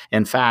process.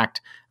 In fact,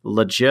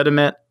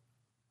 legitimate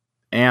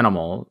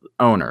animal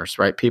owners,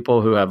 right?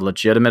 People who have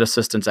legitimate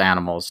assistance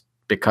animals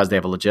because they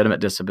have a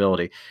legitimate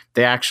disability,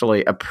 they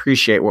actually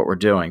appreciate what we're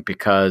doing,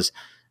 because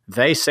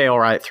they sail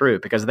right through,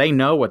 because they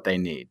know what they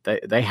need.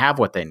 They have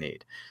what they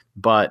need.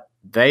 But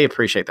they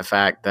appreciate the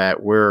fact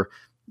that we're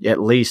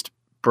at least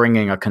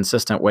bringing a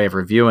consistent way of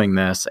reviewing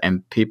this,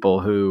 and people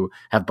who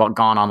have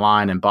gone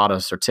online and bought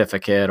a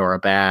certificate or a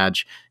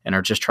badge and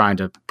are just trying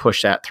to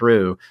push that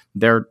through,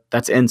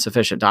 that's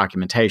insufficient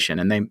documentation,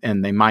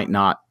 and they might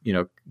not,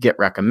 get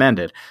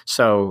recommended.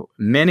 So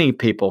many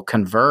people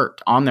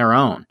convert on their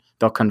own.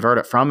 They'll convert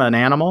it from an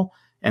animal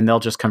and they'll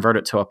just convert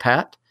it to a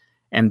pet,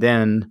 and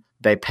then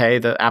they pay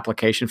the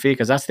application fee,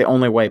 because that's the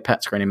only way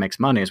pet screening makes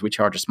money, is we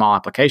charge a small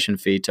application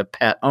fee to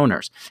pet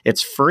owners.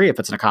 It's free if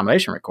it's an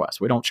accommodation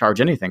request. We don't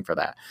charge anything for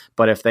that.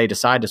 But if they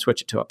decide to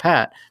switch it to a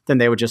pet, then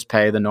they would just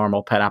pay the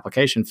normal pet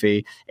application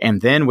fee.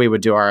 And then we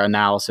would do our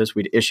analysis.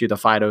 We'd issue the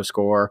FIDO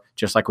score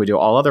just like we do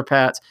all other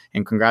pets.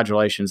 And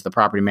congratulations, the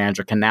property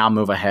manager can now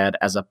move ahead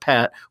as a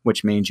pet,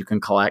 which means you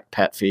can collect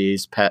pet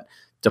fees, pet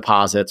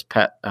deposits,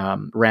 pet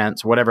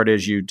rents, whatever it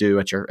is you do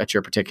at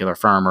your particular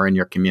firm or in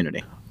your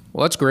community.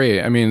 Well, that's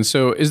great.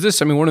 So is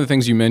this, one of the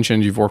things you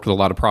mentioned, you've worked with a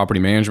lot of property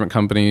management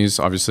companies.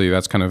 Obviously,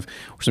 that's kind of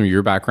where some of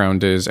your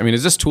background is.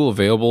 Is this tool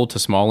available to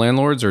small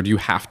landlords, or do you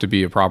have to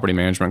be a property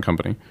management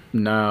company?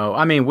 No.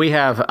 We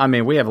have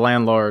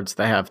landlords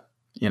that have,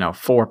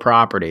 4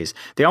 properties.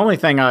 The only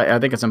thing I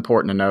think it's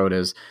important to note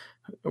is,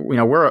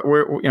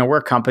 we're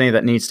a company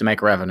that needs to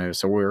make revenue.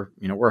 So we're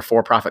a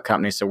for-profit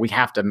company, so we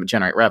have to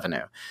generate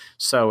revenue.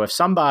 So if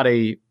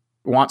somebody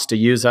wants to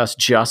use us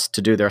just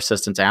to do their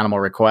assistance animal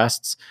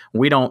requests,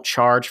 we don't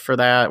charge for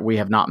that. We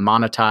have not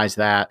monetized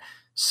that.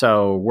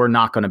 So we're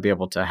not going to be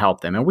able to help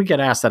them. And we get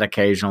asked that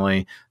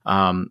occasionally,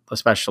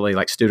 especially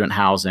like student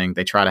housing.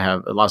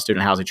 A lot of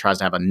student housing tries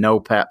to have a no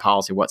pet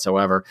policy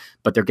whatsoever,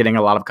 but they're getting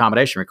a lot of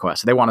accommodation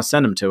requests. So they want to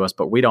send them to us,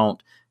 but we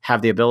don't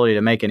have the ability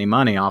to make any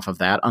money off of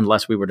that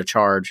unless we were to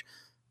charge,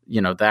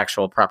 the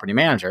actual property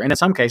manager. And in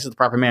some cases, the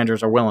property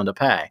managers are willing to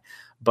pay,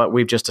 but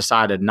we've just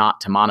decided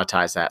not to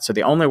monetize that. So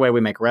the only way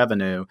we make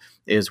revenue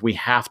is we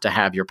have to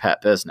have your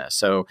pet business.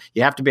 So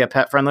you have to be a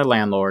pet-friendly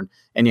landlord,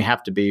 and you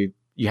have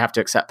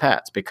to accept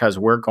pets, because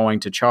we're going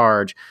to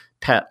charge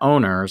pet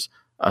owners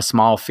a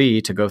small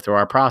fee to go through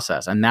our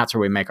process, and that's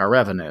where we make our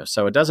revenue.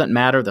 So it doesn't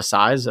matter the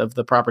size of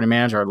the property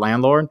manager or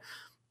landlord,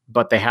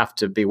 but they have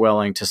to be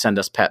willing to send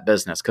us pet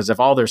business, because if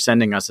all they're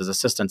sending us is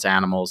assistance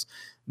animals,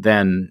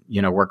 then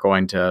we're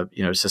going to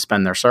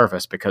suspend their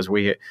service, because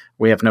we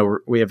have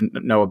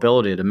no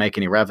ability to make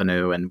any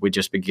revenue, and we'd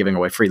just be giving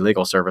away free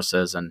legal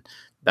services, and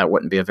that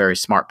wouldn't be a very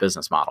smart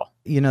business model.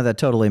 That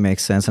totally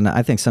makes sense, and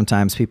I think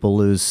sometimes people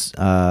lose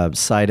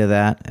sight of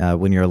that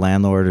when you're a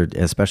landlord, or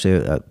especially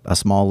a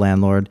small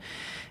landlord.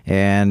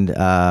 And,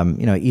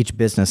 each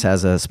business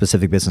has a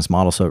specific business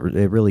model, so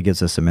it really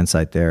gives us some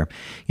insight there.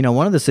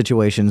 One of the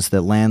situations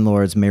that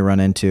landlords may run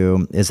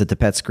into is that the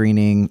pet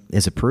screening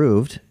is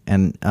approved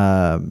and,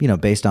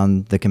 based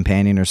on the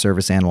companion or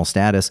service animal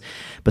status,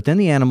 but then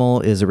the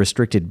animal is a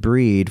restricted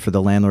breed for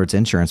the landlord's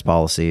insurance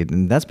policy.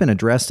 And that's been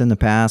addressed in the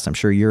past. I'm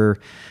sure you're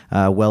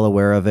well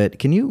aware of it.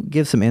 Can you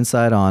give some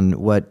insight on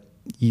what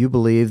you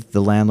believe the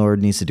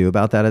landlord needs to do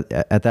about that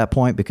at that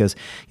point? Because,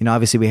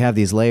 obviously we have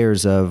these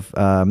layers of,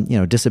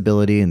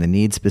 disability and the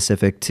need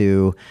specific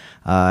to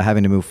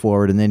having to move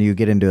forward. And then you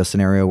get into a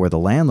scenario where the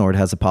landlord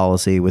has a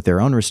policy with their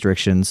own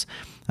restrictions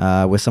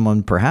with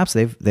someone perhaps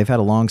they've had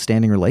a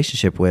long-standing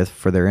relationship with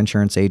for their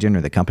insurance agent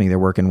or the company they're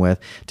working with.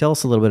 Tell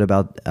us a little bit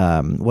about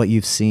what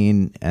you've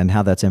seen and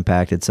how that's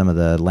impacted some of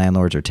the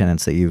landlords or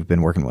tenants that you've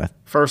been working with.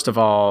 First of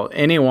all,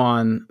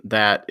 anyone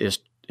that is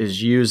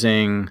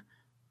using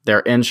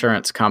their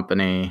insurance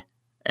company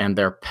and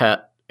their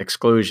pet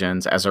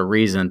exclusions as a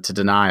reason to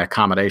deny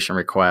accommodation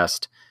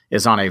request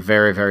is on a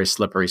very, very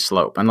slippery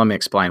slope. And let me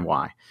explain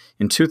why.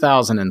 In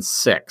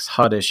 2006,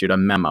 HUD issued a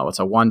memo. It's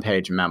a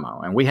one-page memo.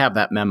 And we have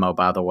that memo,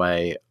 by the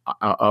way,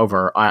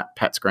 over at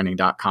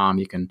petscreening.com.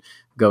 You can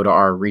go to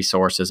our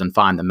resources and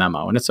find the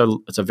memo. And it's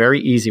a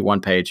very easy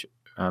one-page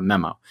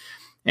memo.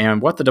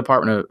 And what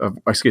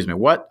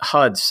what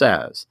HUD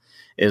says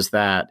is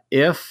that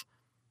if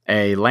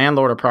a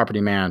landlord or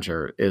property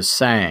manager is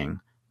saying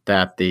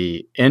that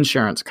the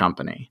insurance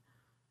company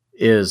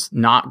is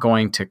not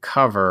going to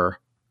cover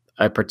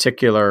a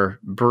particular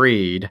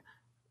breed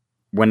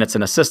when it's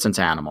an assistance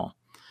animal,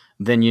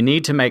 then you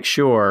need to make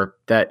sure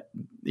that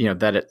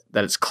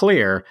it's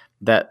clear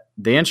that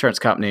the insurance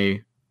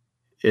company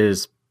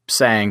is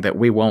saying that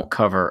we won't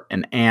cover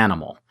an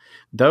animal.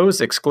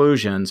 Those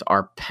exclusions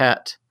are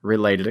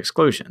pet-related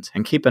exclusions.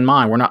 And keep in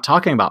mind, we're not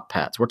talking about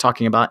pets. We're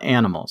talking about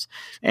animals.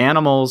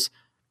 Animals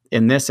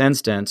in this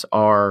instance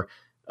are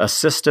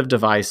assistive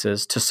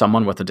devices to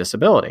someone with a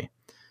disability.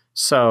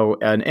 So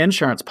an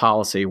insurance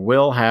policy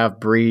will have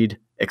breed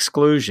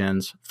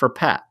exclusions for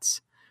pets,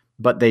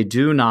 but they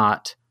do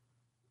not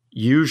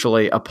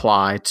usually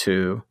apply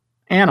to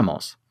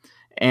animals.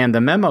 And the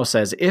memo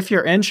says if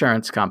your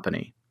insurance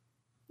company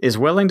is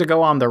willing to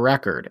go on the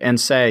record and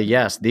say,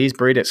 yes, these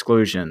breed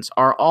exclusions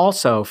are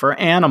also for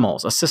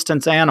animals,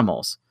 assistance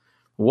animals.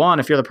 One,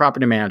 if you're the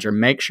property manager,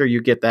 make sure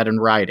you get that in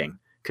writing,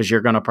 because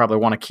you're going to probably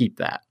want to keep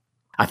that.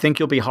 I think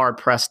you'll be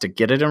hard-pressed to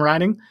get it in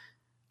writing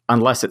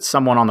unless it's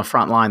someone on the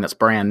front line that's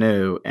brand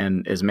new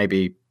and is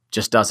maybe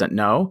just doesn't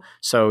know.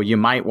 So you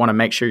might want to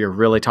make sure you're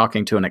really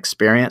talking to an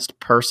experienced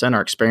person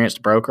or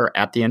experienced broker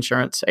at the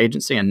insurance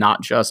agency and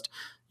not just,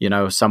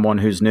 someone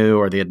who's new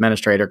or the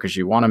administrator, because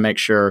you want to make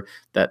sure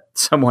that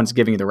someone's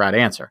giving you the right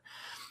answer.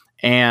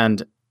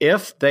 And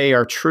if they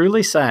are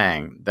truly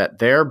saying that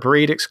their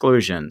breed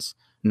exclusions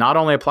not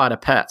only apply to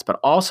pets, but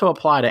also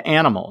apply to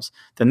animals,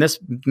 then this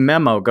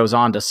memo goes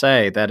on to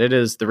say that it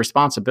is the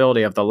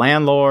responsibility of the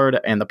landlord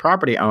and the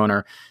property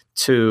owner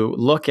to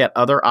look at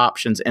other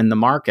options in the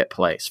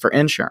marketplace for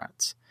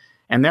insurance.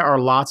 And there are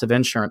lots of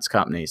insurance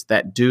companies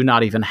that do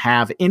not even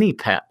have any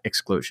pet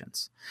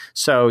exclusions.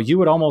 So you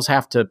would almost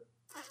have to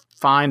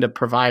find a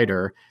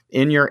provider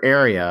in your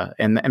area.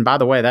 And by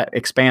the way, that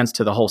expands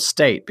to the whole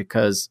state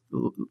because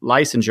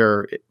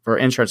licensure for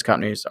insurance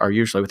companies are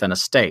usually within a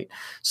state.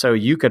 So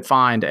you could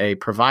find a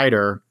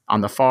provider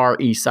on the far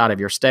east side of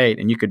your state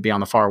and you could be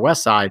on the far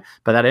west side,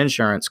 but that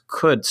insurance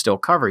could still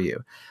cover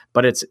you.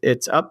 But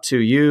it's up to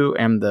you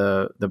and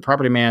the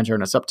property manager,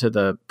 and it's up to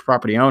the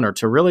property owner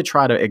to really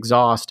try to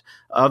exhaust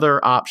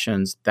other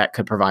options that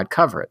could provide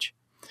coverage.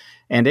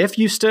 And if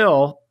you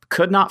still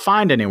could not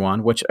find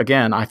anyone, which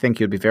again, I think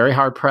you'd be very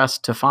hard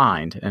pressed to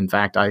find. In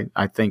fact, I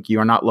think you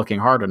are not looking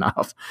hard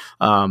enough.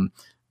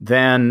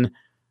 Then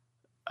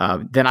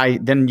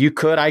you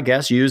could, I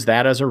guess, use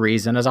that as a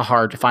reason, as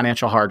a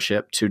financial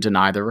hardship to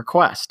deny the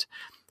request.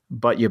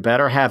 But you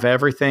better have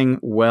everything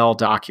well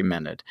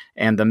documented.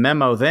 And the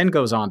memo then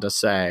goes on to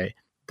say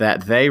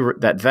that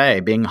they,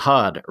 being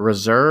HUD,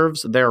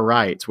 reserves their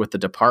rights with the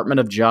Department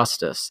of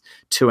Justice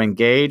to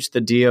engage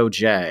the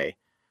DOJ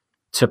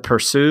to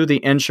pursue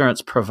the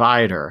insurance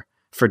provider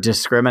for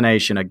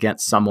discrimination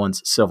against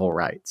someone's civil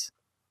rights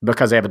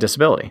because they have a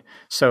disability.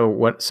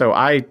 So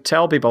I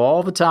tell people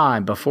all the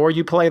time, before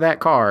you play that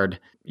card,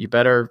 you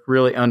better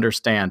really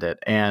understand it.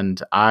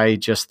 And I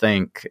just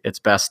think it's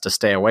best to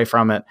stay away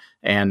from it.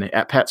 And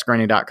at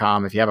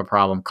petscreening.com, if you have a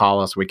problem, call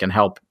us. We can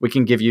help. We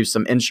can give you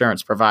some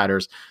insurance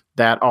providers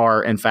that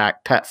are, in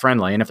fact, pet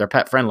friendly. And if they're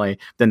pet friendly,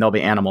 then they'll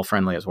be animal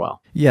friendly as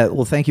well. Yeah,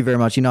 well, thank you very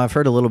much. I've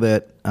heard a little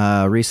bit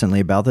recently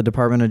about the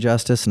Department of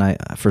Justice, and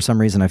for some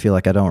reason, I feel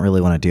like I don't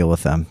really want to deal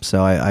with them.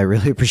 So I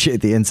really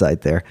appreciate the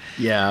insight there.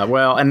 Yeah,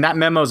 well, and that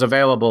memo is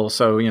available.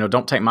 So,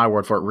 don't take my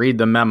word for it. Read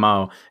the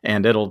memo,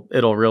 and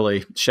it'll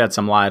really shed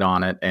some light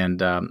on it.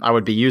 And I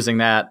would be using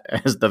that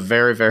as the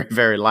very, very,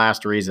 very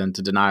last reason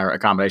to deny our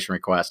accommodation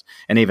request.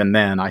 And even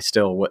then, I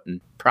still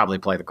wouldn't probably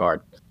play the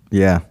card.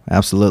 Yeah,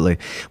 absolutely.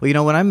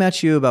 Well, when I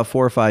met you about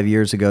 4 or 5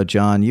 years ago,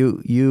 John,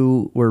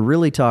 you were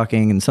really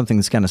talking, and something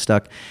that's kind of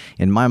stuck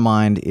in my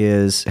mind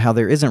is how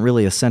there isn't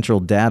really a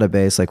central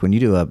database. Like when you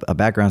do a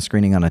background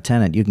screening on a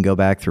tenant, you can go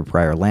back through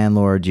prior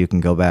landlords, you can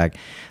go back,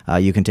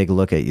 you can take a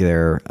look at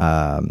their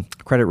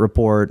credit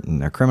report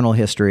and their criminal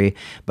history.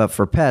 But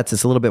for pets,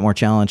 it's a little bit more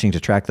challenging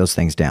to track those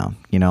things down.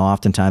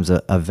 Oftentimes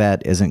a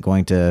vet isn't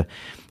going to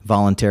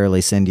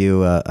voluntarily send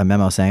you a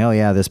memo saying, "Oh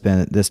yeah, this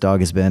dog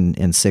has been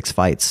in 6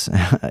 fights,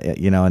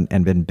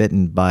 and been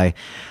bitten by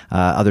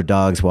other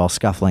dogs while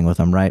scuffling with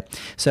them." Right.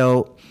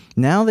 So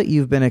now that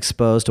you've been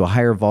exposed to a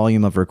higher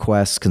volume of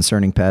requests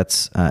concerning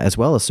pets, as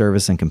well as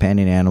service and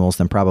companion animals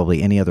than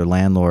probably any other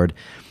landlord,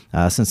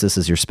 since this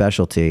is your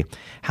specialty,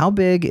 how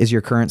big is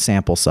your current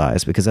sample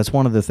size? Because that's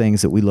one of the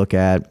things that we look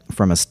at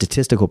from a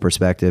statistical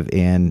perspective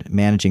in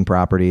managing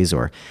properties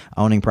or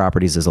owning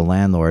properties as a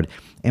landlord.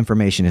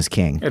 Information is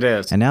king. It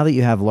is. And now that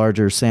you have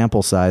larger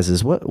sample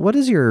sizes, what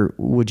is your,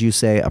 would you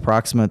say,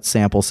 approximate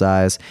sample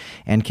size?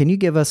 And can you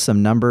give us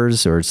some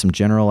numbers or some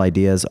general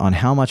ideas on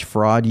how much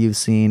fraud you've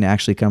seen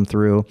actually come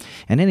through,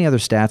 and any other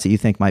stats that you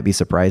think might be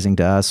surprising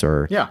to us,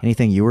 or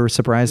anything you were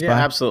surprised by?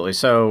 Yeah, absolutely.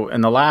 So in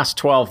the last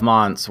 12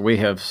 months, we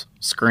have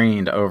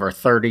screened over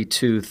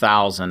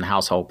 32,000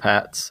 household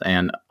pets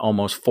and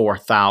almost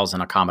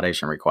 4,000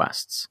 accommodation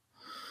requests.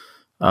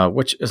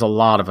 Which is a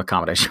lot of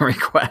accommodation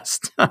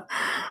requests.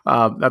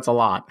 That's a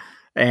lot.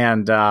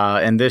 And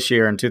this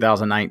year in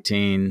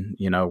 2019,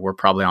 we're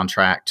probably on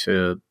track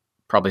to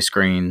probably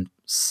screen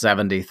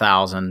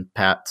 70,000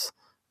 pets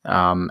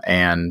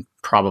and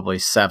probably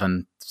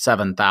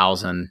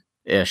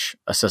 7,000-ish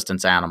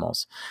assistance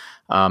animals.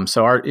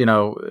 So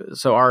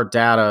our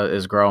data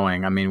is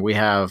growing. I mean,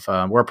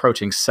 we're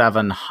approaching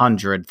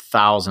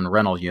 700,000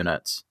 rental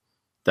units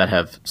that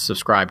have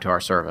subscribed to our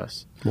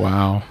service.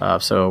 Wow.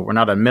 So we're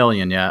not at 1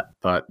 million yet,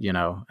 but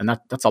and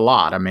that's a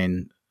lot. I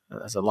mean,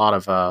 that's a lot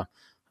of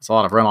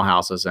rental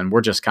houses, and we're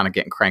just kind of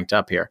getting cranked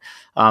up here.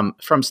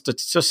 From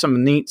just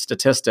some neat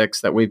statistics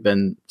that we've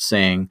been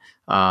seeing.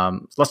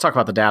 Let's talk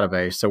about the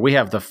database. So we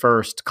have the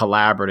first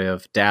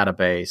collaborative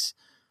database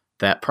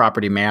that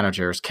property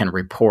managers can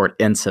report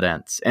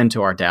incidents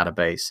into our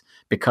database,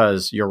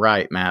 because you're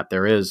right, Matt,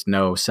 there is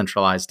no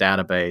centralized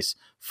database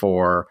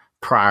for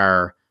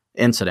prior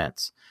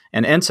incidents.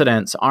 And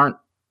incidents aren't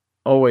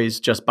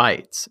always just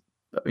bites.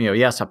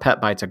 Yes, a pet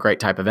bite's a great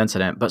type of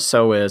incident, but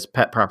so is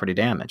pet property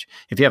damage.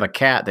 If you have a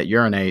cat that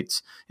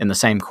urinates in the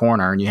same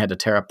corner and you had to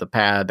tear up the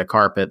pad, the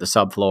carpet, the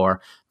subfloor,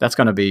 that's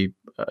going to be,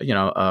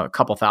 a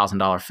couple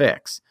 $1,000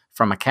 fix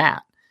from a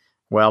cat.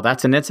 Well,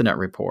 that's an incident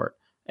report.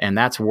 and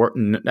that's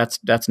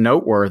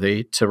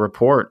noteworthy to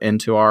report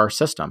into our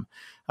system.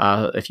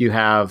 If you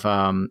have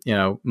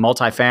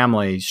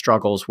multifamily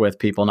struggles with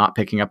people not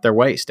picking up their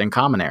waste in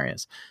common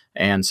areas,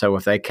 and so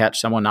if they catch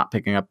someone not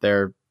picking up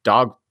their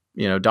dog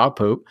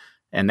poop,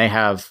 and they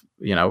have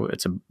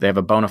they have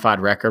a bona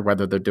fide record,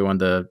 whether they're doing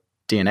the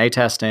DNA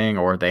testing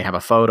or they have a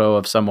photo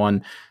of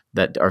someone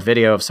or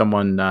video of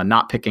someone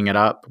not picking it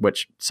up,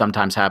 which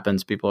sometimes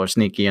happens. People are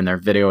sneaky and they're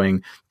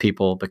videoing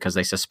people because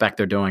they suspect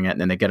they're doing it,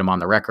 and then they get them on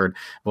the record.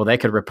 Well, they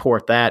could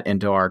report that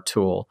into our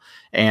tool,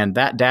 and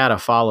that data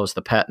follows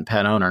the pet and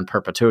pet owner in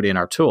perpetuity in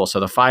our tool. So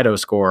the FIDO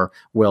score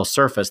will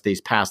surface these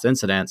past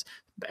incidents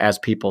as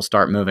people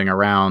start moving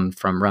around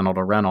from rental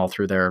to rental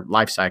through their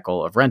life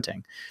cycle of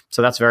renting.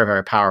 So that's very,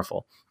 very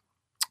powerful.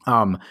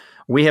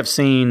 We have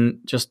seen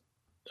just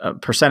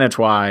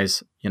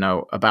percentage-wise,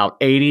 about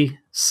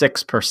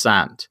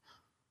 86%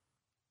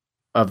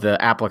 of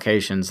the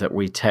applications that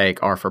we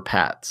take are for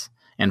pets,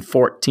 and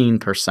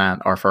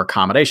 14% are for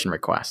accommodation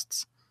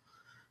requests.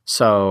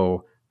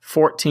 So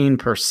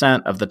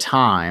 14% of the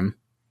time,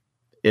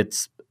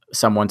 it's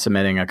someone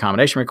submitting an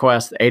accommodation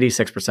request.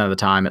 86% of the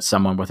time, it's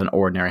someone with an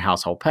ordinary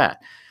household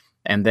pet.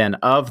 And then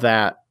of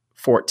that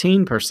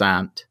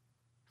 14%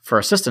 for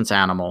assistance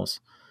animals,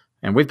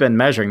 and we've been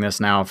measuring this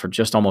now for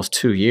just almost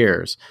 2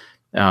 years,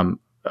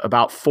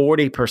 about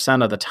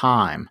 40% of the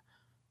time,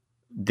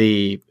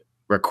 the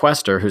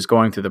requester who's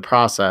going through the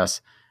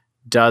process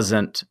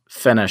doesn't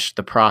finish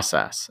the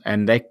process.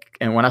 And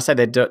when I say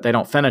they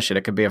don't finish it,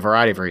 it could be a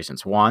variety of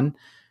reasons. One,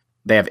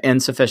 they have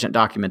insufficient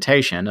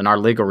documentation, and our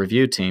legal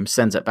review team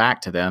sends it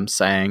back to them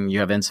saying, you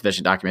have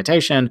insufficient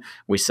documentation.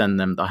 We send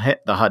them the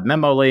HUD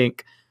memo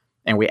link,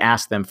 and we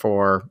ask them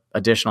for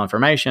additional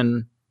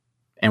information,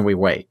 and we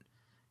wait.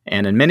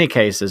 And in many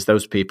cases,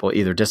 those people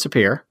either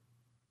disappear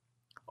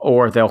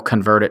or they'll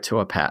convert it to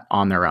a pet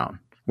on their own.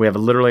 We have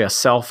literally a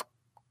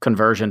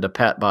self-conversion to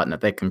pet button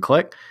that they can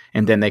click,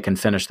 and then they can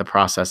finish the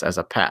process as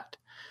a pet.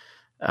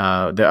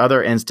 The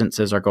other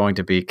instances are going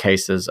to be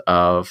cases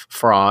of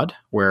fraud,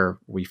 where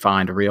we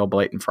find real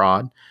blatant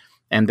fraud.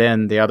 And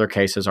then the other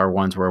cases are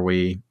ones where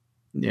we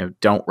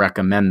don't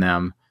recommend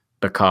them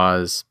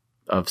because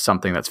of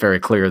something that's very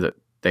clear that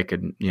they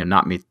could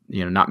not meet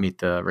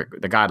the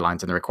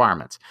guidelines and the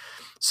requirements.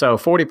 So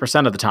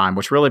 40% of the time,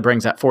 which really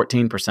brings that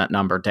 14%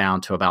 number down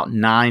to about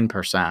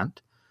 9%,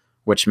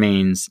 which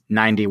means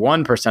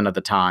 91% of the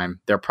time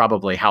they're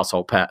probably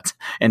household pets,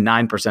 and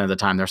 9% of the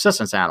time they're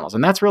assistance animals.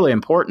 And that's really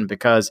important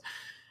because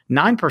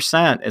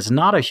 9% is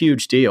not a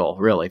huge deal,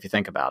 really, if you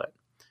think about it.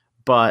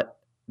 But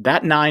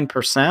that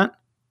 9%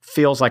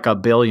 feels like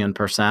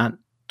 1,000,000,000%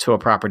 to a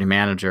property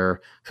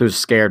manager who's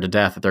scared to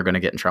death that they're going to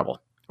get in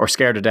trouble, or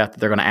scared to death that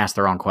they're going to ask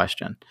the wrong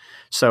question.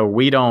 So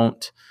we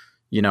don't,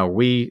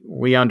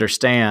 we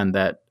understand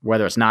that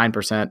whether it's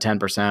 9%,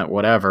 10%,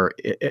 whatever,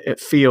 it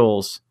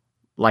feels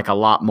like a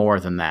lot more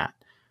than that.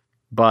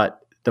 But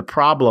the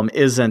problem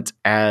isn't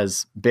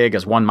as big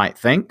as one might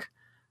think,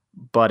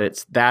 but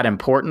it's that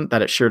important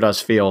that it sure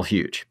does feel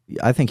huge.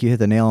 I think you hit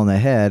the nail on the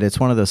head. It's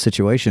one of those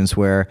situations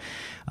where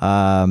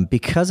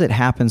because it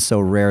happens so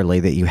rarely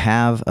that you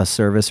have a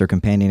service or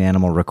companion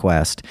animal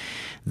request,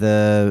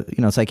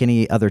 it's like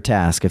any other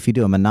task. If you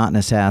do a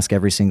monotonous task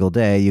every single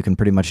day, you can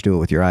pretty much do it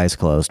with your eyes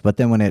closed. But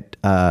then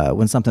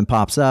when something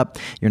pops up,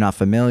 you're not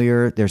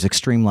familiar, there's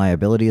extreme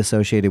liability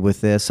associated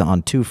with this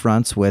on two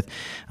fronts, with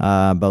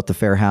both the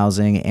fair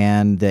housing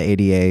and the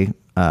ADA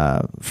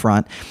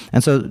front.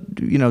 And so,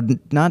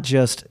 not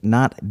just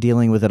not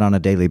dealing with it on a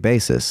daily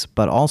basis,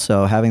 but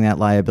also having that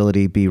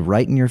liability be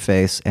right in your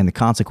face and the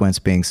consequence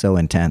being so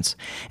intense.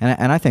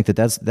 And I think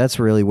that's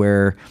really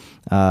where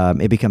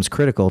it becomes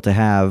critical to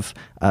have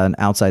an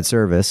outside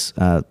service,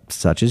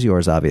 such as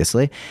yours,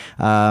 obviously,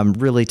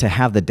 really to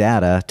have the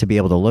data to be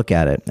able to look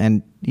at it.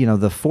 And,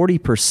 the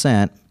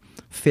 40%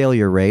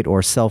 failure rate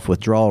or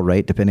self-withdrawal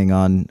rate, depending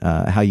on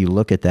how you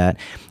look at that,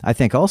 I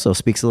think also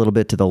speaks a little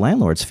bit to the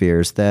landlord's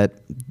fears that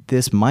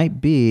this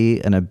might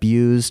be an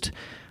abused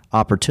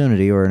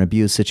opportunity or an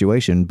abused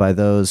situation by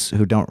those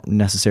who don't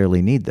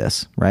necessarily need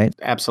this, right?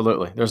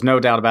 Absolutely. There's no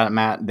doubt about it,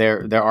 Matt.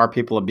 There are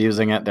people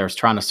abusing it. They're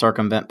trying to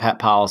circumvent pet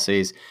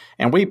policies.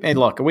 And we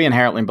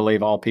inherently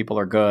believe all people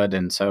are good.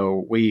 And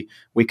so we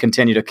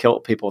continue to kill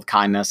people with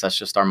kindness. That's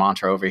just our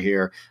mantra over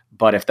here.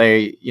 But if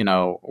they,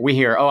 we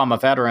hear, oh, I'm a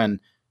veteran,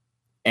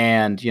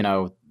 and,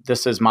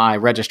 this is my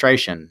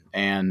registration.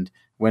 And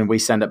when we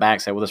send it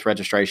back, say, well, this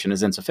registration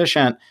is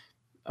insufficient.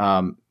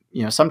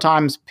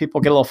 Sometimes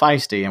people get a little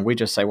feisty, and we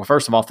just say, well,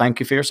 first of all,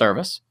 thank you for your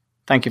service.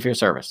 Thank you for your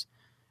service.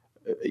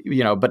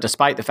 But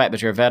despite the fact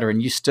that you're a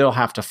veteran, you still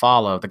have to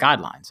follow the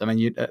guidelines. I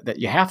mean, that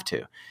you have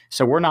to.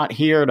 So we're not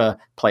here to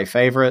play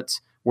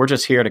favorites. We're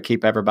just here to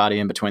keep everybody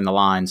in between the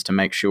lines to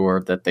make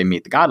sure that they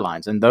meet the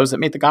guidelines. And those that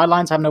meet the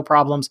guidelines have no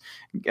problems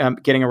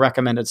getting a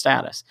recommended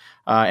status.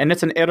 And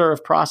it's an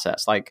iterative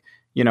process. Like,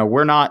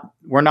 we're not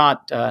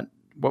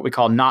what we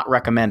call not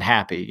recommend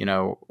happy.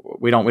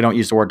 we don't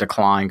use the word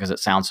decline because it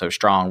sounds so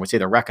strong. It's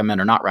either recommend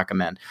or not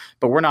recommend.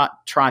 But we're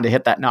not trying to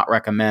hit that not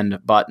recommend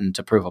button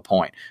to prove a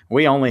point.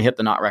 We only hit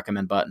the not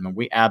recommend button when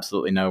we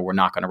absolutely know we're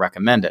not going to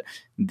recommend it.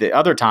 The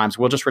other times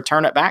we'll just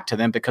return it back to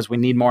them because we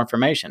need more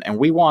information, and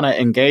we want to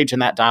engage in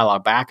that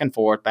dialogue back and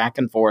forth,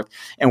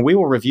 and we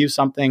will review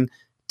something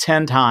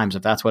 10 times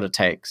if that's what it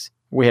takes.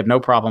 We have no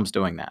problems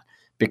doing that.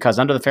 Because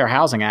under the Fair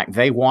Housing Act,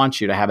 they want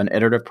you to have an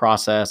iterative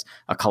process,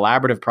 a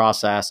collaborative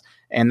process,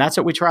 and that's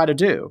what we try to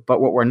do.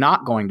 But what we're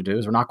not going to do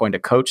is we're not going to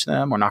coach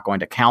them, we're not going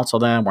to counsel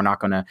them, we're not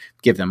going to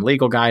give them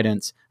legal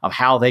guidance of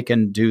how they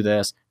can do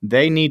this.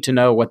 They need to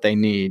know what they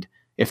need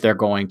if they're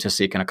going to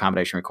seek an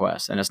accommodation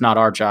request. And it's not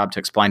our job to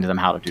explain to them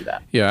how to do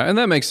that. Yeah, and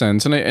that makes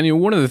sense.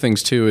 And one of the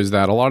things, too, is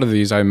that a lot of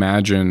these, I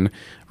imagine,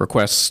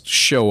 requests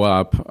show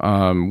up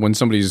when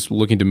somebody's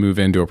looking to move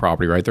into a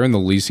property, right? They're in the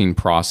leasing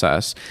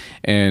process.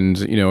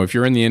 And, if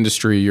you're in the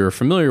industry, you're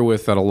familiar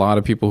with that a lot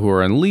of people who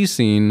are in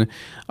leasing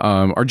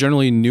are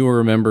generally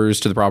newer members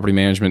to the property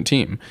management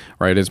team,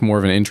 right? It's more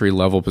of an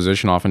entry-level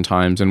position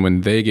oftentimes. And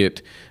when they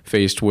get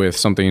faced with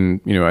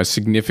something, as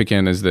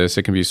significant as this,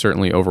 it can be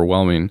certainly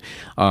overwhelming.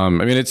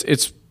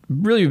 It's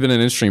really been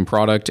an interesting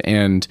product.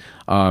 And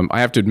I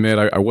have to admit,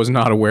 I was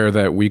not aware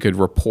that we could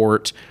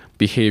report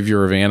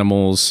behavior of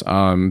animals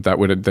that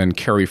would then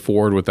carry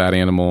forward with that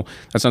animal.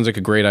 That sounds like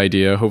a great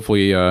idea.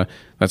 Hopefully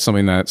that's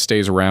something that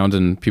stays around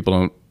and people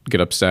don't get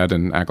upset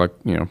and act like,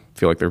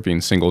 feel like they're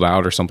being singled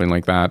out or something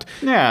like that.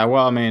 Yeah,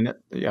 well,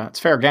 it's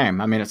fair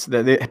game. It's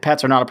the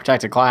pets are not a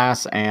protected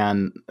class,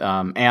 and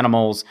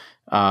animals,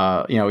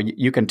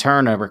 you can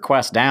turn a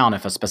request down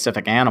if a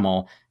specific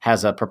animal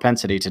has a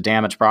propensity to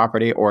damage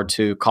property or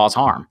to cause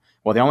harm.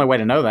 Well, the only way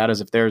to know that is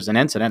if there's an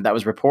incident that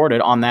was reported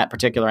on that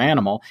particular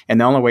animal,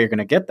 and the only way you're going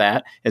to get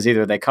that is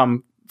either they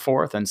come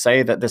forth and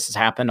say that this has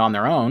happened on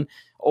their own,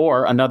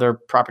 or another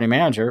property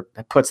manager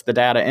puts the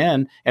data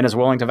in and is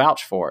willing to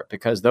vouch for it,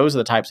 because those are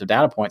the types of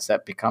data points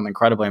that become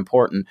incredibly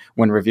important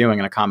when reviewing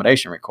an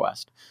accommodation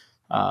request.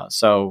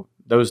 So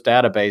those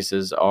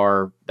databases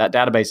that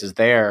database is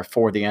there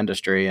for the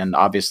industry, and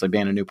obviously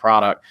being a new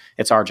product,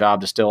 it's our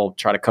job to still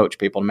try to coach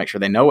people to make sure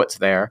they know it's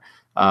there.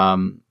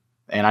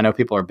 And I know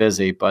people are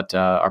busy, but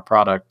our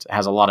product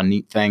has a lot of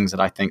neat things that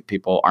I think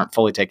people aren't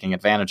fully taking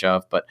advantage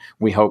of, but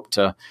we hope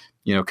to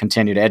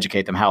continue to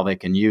educate them how they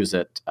can use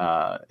it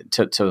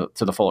to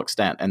the full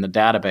extent. And the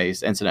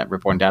database, incident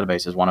reporting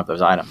database, is one of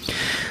those items.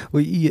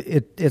 Well,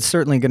 it's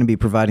certainly going to be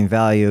providing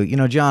value.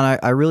 John,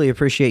 I really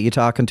appreciate you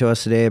talking to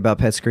us today about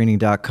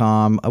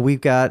PetScreening.com.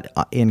 We've got,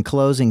 in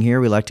closing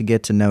here, we like to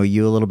get to know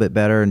you a little bit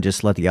better and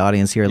just let the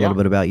audience hear a little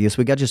bit about you. So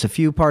we got just a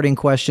few parting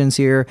questions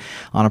here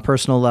on a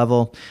personal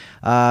level.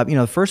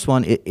 The first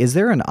one, is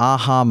there an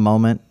aha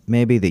moment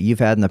maybe that you've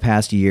had in the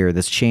past year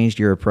that's changed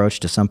your approach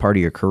to some part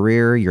of your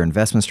career, your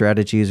investment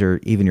strategies,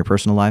 or even your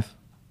personal life?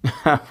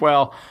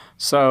 Well,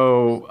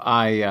 so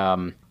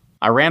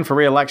I ran for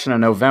re-election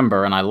in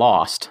November and I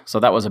lost. So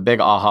that was a big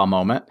aha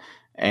moment.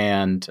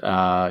 And,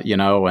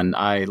 and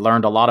I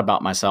learned a lot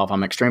about myself.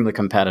 I'm extremely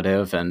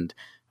competitive, and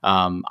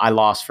I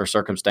lost for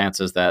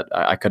circumstances that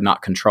I could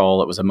not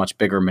control. It was a much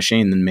bigger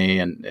machine than me,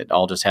 and it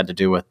all just had to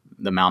do with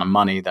the amount of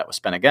money that was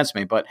spent against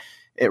me. But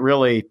it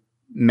really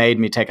made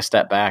me take a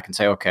step back and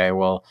say, okay,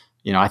 well,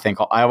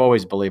 I've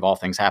always believed all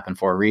things happen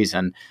for a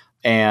reason.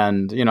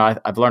 And,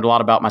 I've learned a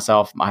lot about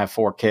myself. I have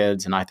 4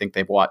 kids, and I think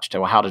they've watched,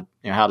 how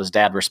does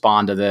dad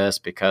respond to this?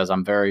 Because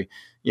I'm very,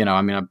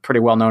 I'm pretty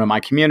well known in my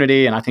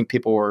community, and I think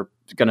people were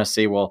going to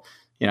see, well,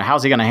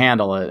 how's he going to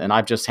handle it? And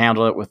I've just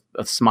handled it with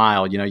a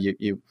smile.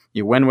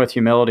 You win with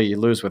humility, you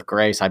lose with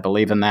grace. I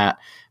believe in that.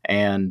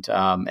 And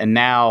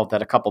now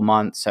that a couple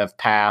months have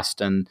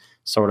passed and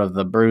sort of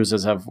the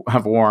bruises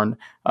have worn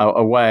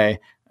away,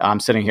 I'm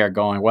sitting here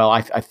going, well,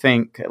 I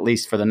think at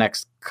least for the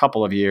next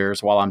couple of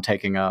years, while I'm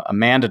taking a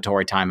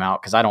mandatory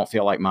timeout, because I don't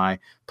feel like my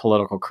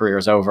political career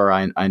is over.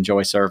 I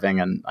enjoy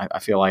serving, and I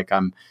feel like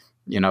I'm,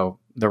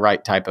 the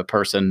right type of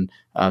person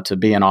to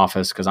be in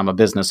office, because I'm a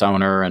business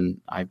owner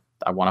and I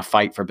want to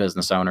fight for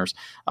business owners.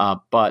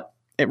 But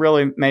it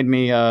really made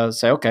me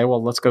say, okay,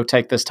 well, let's go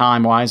take this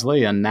time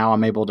wisely. And now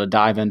I'm able to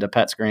dive into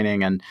pet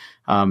screening, and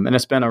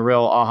it's been a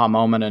real aha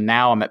moment. And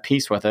now I'm at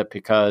peace with it,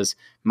 because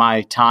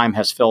my time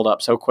has filled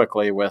up so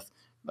quickly with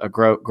a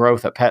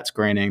growth at pet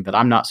screening that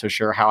I'm not so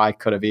sure how I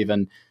could have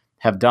even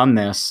have done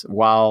this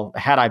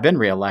had I been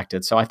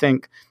reelected. So I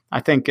think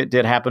it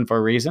did happen for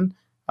a reason.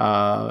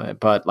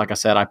 But like I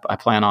said, I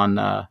plan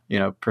on,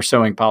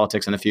 pursuing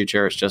politics in the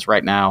future. It's just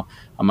right now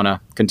I'm going to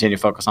continue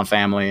to focus on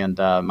family and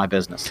my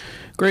business.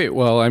 Great.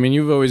 Well,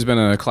 you've always been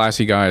a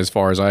classy guy as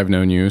far as I've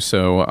known you.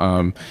 So,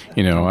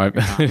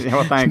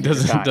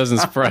 doesn't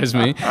surprise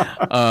me.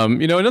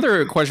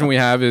 Another question we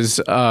have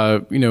is,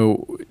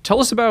 tell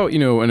us about,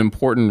 an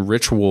important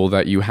ritual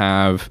that you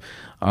have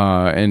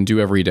and do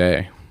every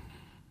day.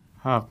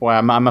 Oh, boy,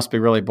 I must be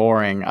really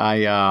boring.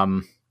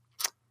 I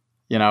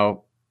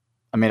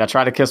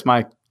try to kiss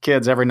my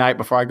kids every night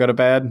before I go to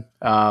bed,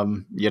 I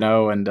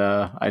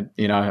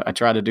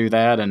try to do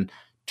that and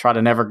try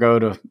to never go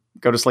to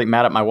go to sleep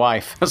mad at my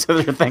wife. So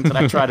there are things that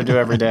I try to do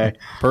every day.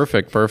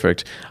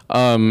 Perfect.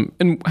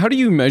 And how do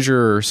you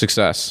measure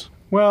success?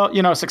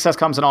 Well, success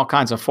comes in all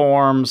kinds of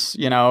forms.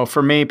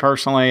 For me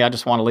personally, I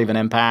just want to leave an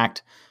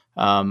impact,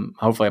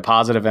 hopefully a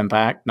positive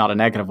impact, not a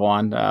negative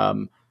one.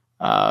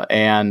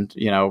 And,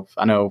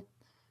 I know,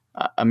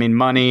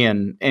 money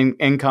and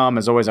income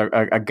is always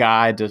a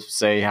guide to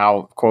say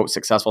how, quote,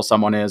 successful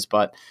someone is.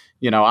 But,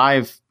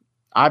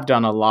 I've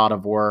done a lot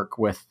of work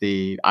with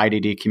the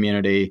IDD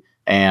community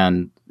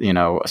and,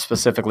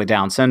 specifically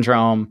Down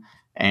syndrome.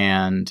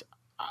 And,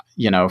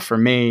 for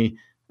me,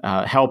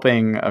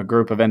 helping a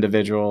group of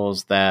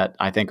individuals that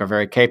I think are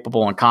very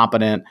capable and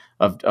competent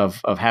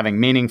of having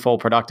meaningful,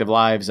 productive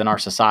lives in our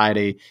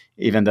society,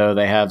 even though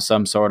they have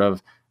some sort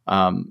of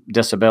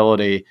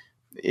disability,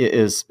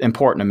 is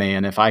important to me.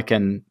 And if I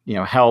can,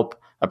 help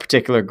a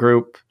particular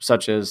group,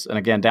 such as, and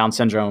again, Down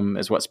syndrome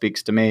is what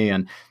speaks to me,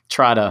 and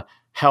try to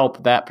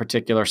help that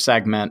particular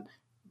segment,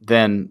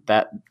 then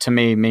that to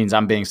me means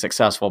I'm being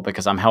successful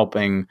because I'm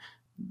helping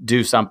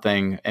do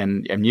something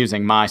and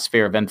using my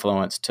sphere of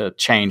influence to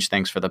change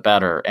things for the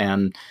better.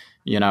 And,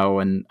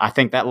 and I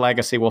think that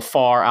legacy will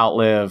far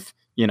outlive,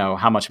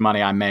 how much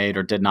money I made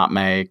or did not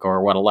make,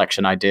 or what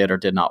election I did or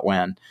did not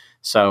win.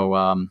 So,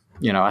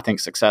 I think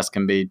success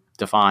can be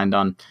defined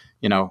on,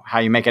 how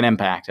you make an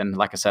impact. And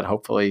like I said,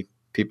 hopefully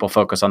people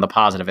focus on the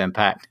positive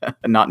impact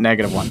and not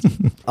negative ones.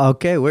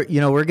 Okay,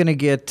 we're gonna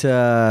get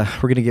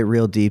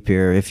real deep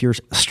here. If you're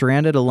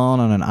stranded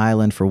alone on an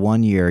island for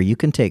 1 year, you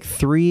can take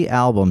 3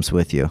 albums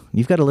with you.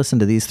 You've got to listen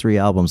to these 3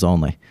 albums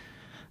only.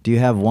 Do you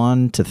have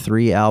 1 to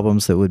 3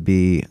 albums that would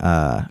be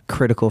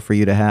critical for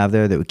you to have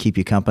there that would keep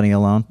you company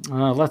alone?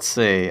 Let's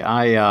see.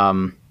 I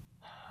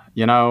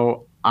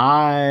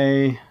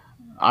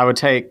would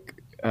take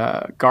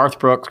Garth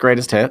Brooks'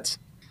 Greatest Hits.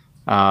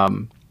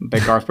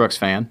 Big Garth Brooks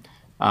fan.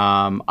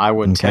 I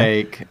would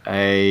take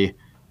a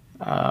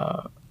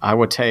Hootie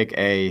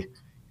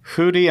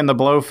and the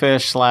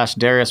Blowfish /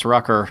 Darius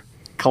Rucker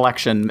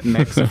collection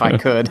mix if I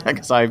could,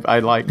 because I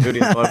like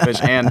Hootie and the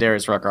Blowfish and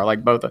Darius Rucker. I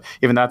like both.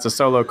 Even that's a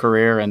solo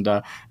career, and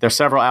there's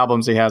several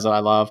albums he has that I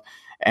love.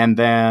 And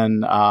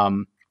then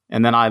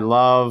I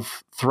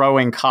love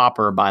Throwing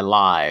Copper by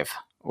Live,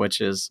 which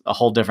is a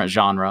whole different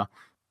genre,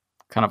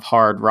 kind of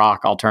hard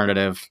rock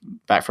alternative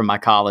back from my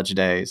college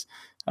days.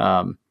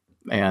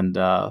 And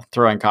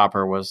Throwing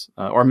Copper was,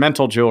 or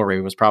Mental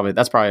Jewelry was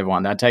that's probably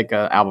one. I'd take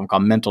an album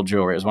called Mental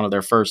Jewelry. It was one of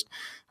their first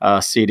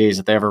CDs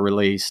that they ever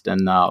released,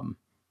 and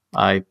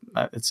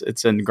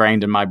it's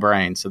ingrained in my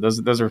brain. So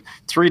those are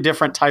 3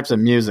 different types of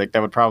music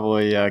that would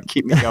probably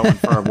keep me going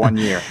for 1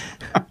 year.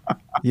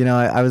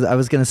 I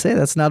was going to say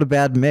that's not a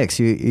bad mix.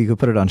 You could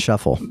put it on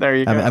shuffle. There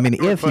you go.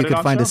 If you could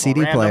find a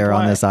CD player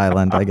on this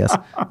island, I guess.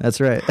 That's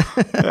right.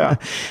 Yeah.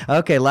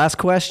 Okay, last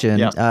question.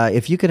 Yes.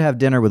 If you could have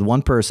dinner with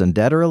one person,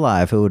 dead or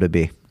alive, who would it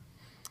be?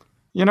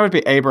 It'd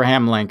be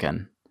Abraham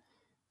Lincoln.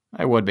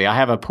 It would be. I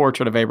have a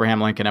portrait of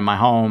Abraham Lincoln in my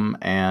home,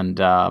 and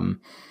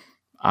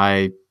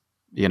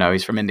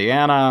he's from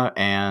Indiana,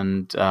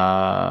 and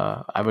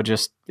I would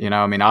just,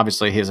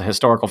 obviously he's a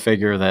historical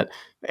figure that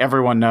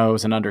everyone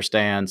knows and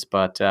understands,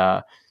 but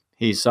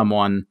he's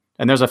someone,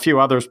 and there's a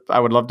few others I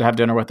would love to have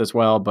dinner with as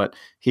well, but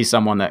he's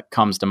someone that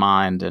comes to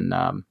mind, and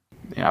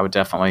I would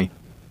definitely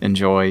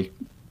enjoy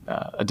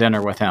a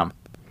dinner with him.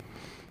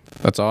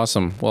 That's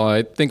awesome. Well,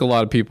 I think a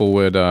lot of people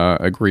would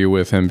agree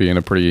with him being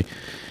a pretty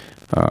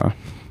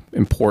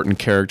important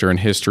character in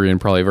history,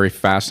 and probably a very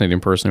fascinating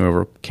person who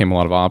overcame a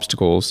lot of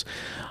obstacles.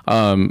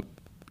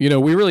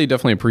 We really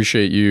definitely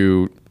appreciate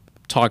you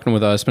talking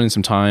with us, spending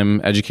some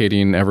time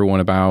educating everyone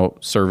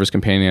about service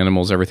companion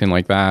animals, everything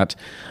like that.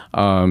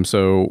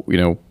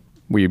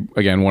 We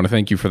again want to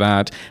thank you for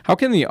that. How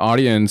can the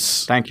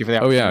audience? Thank you for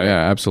that. Oh yeah,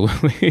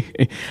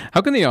 absolutely.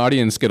 How can the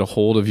audience get a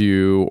hold of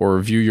you or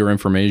view your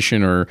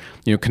information, or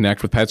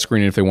connect with Pet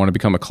Screening if they want to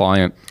become a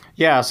client?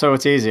 Yeah, so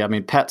it's easy.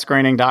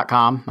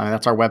 PetScreening.com.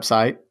 That's our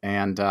website,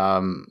 and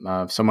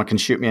someone can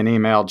shoot me an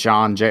email,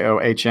 John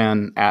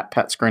JOHN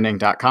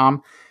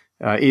 @PetScreening.com.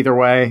 Either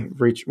way,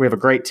 we have a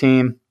great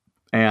team,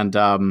 and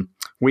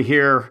we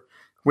hear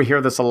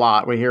this a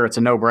lot. We hear it's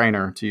a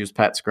no-brainer to use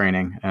Pet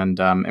Screening, and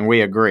we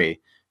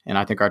agree. And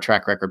I think our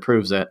track record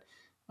proves it.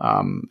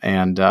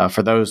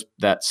 For those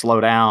that slow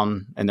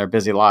down in their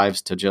busy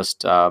lives to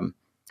just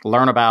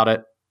learn about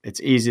it, it's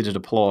easy to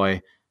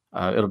deploy.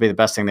 It'll be the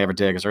best thing they ever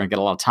did, because they're going to get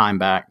a lot of time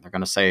back. They're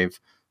going to save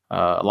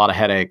a lot of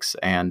headaches,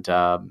 and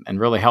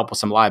really help with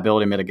some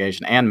liability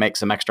mitigation, and make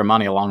some extra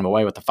money along the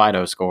way with the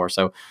FIDO score.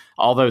 So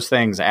all those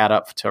things add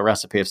up to a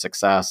recipe of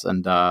success.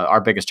 And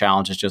our biggest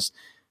challenge is just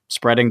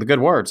spreading the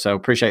good word. So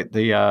appreciate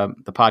the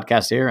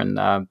podcast here,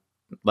 and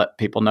let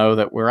people know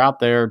that we're out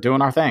there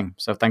doing our thing.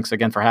 So thanks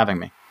again for having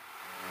me.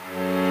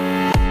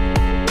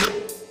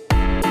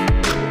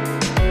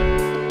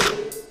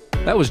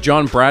 That was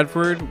John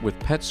Bradford with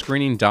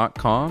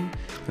PetScreening.com,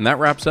 and that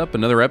wraps up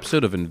another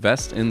episode of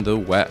Invest in the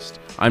West.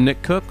 I'm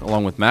Nick Cook,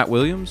 along with Matt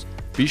Williams.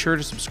 Be sure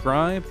to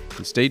subscribe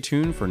and stay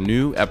tuned for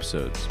new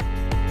episodes.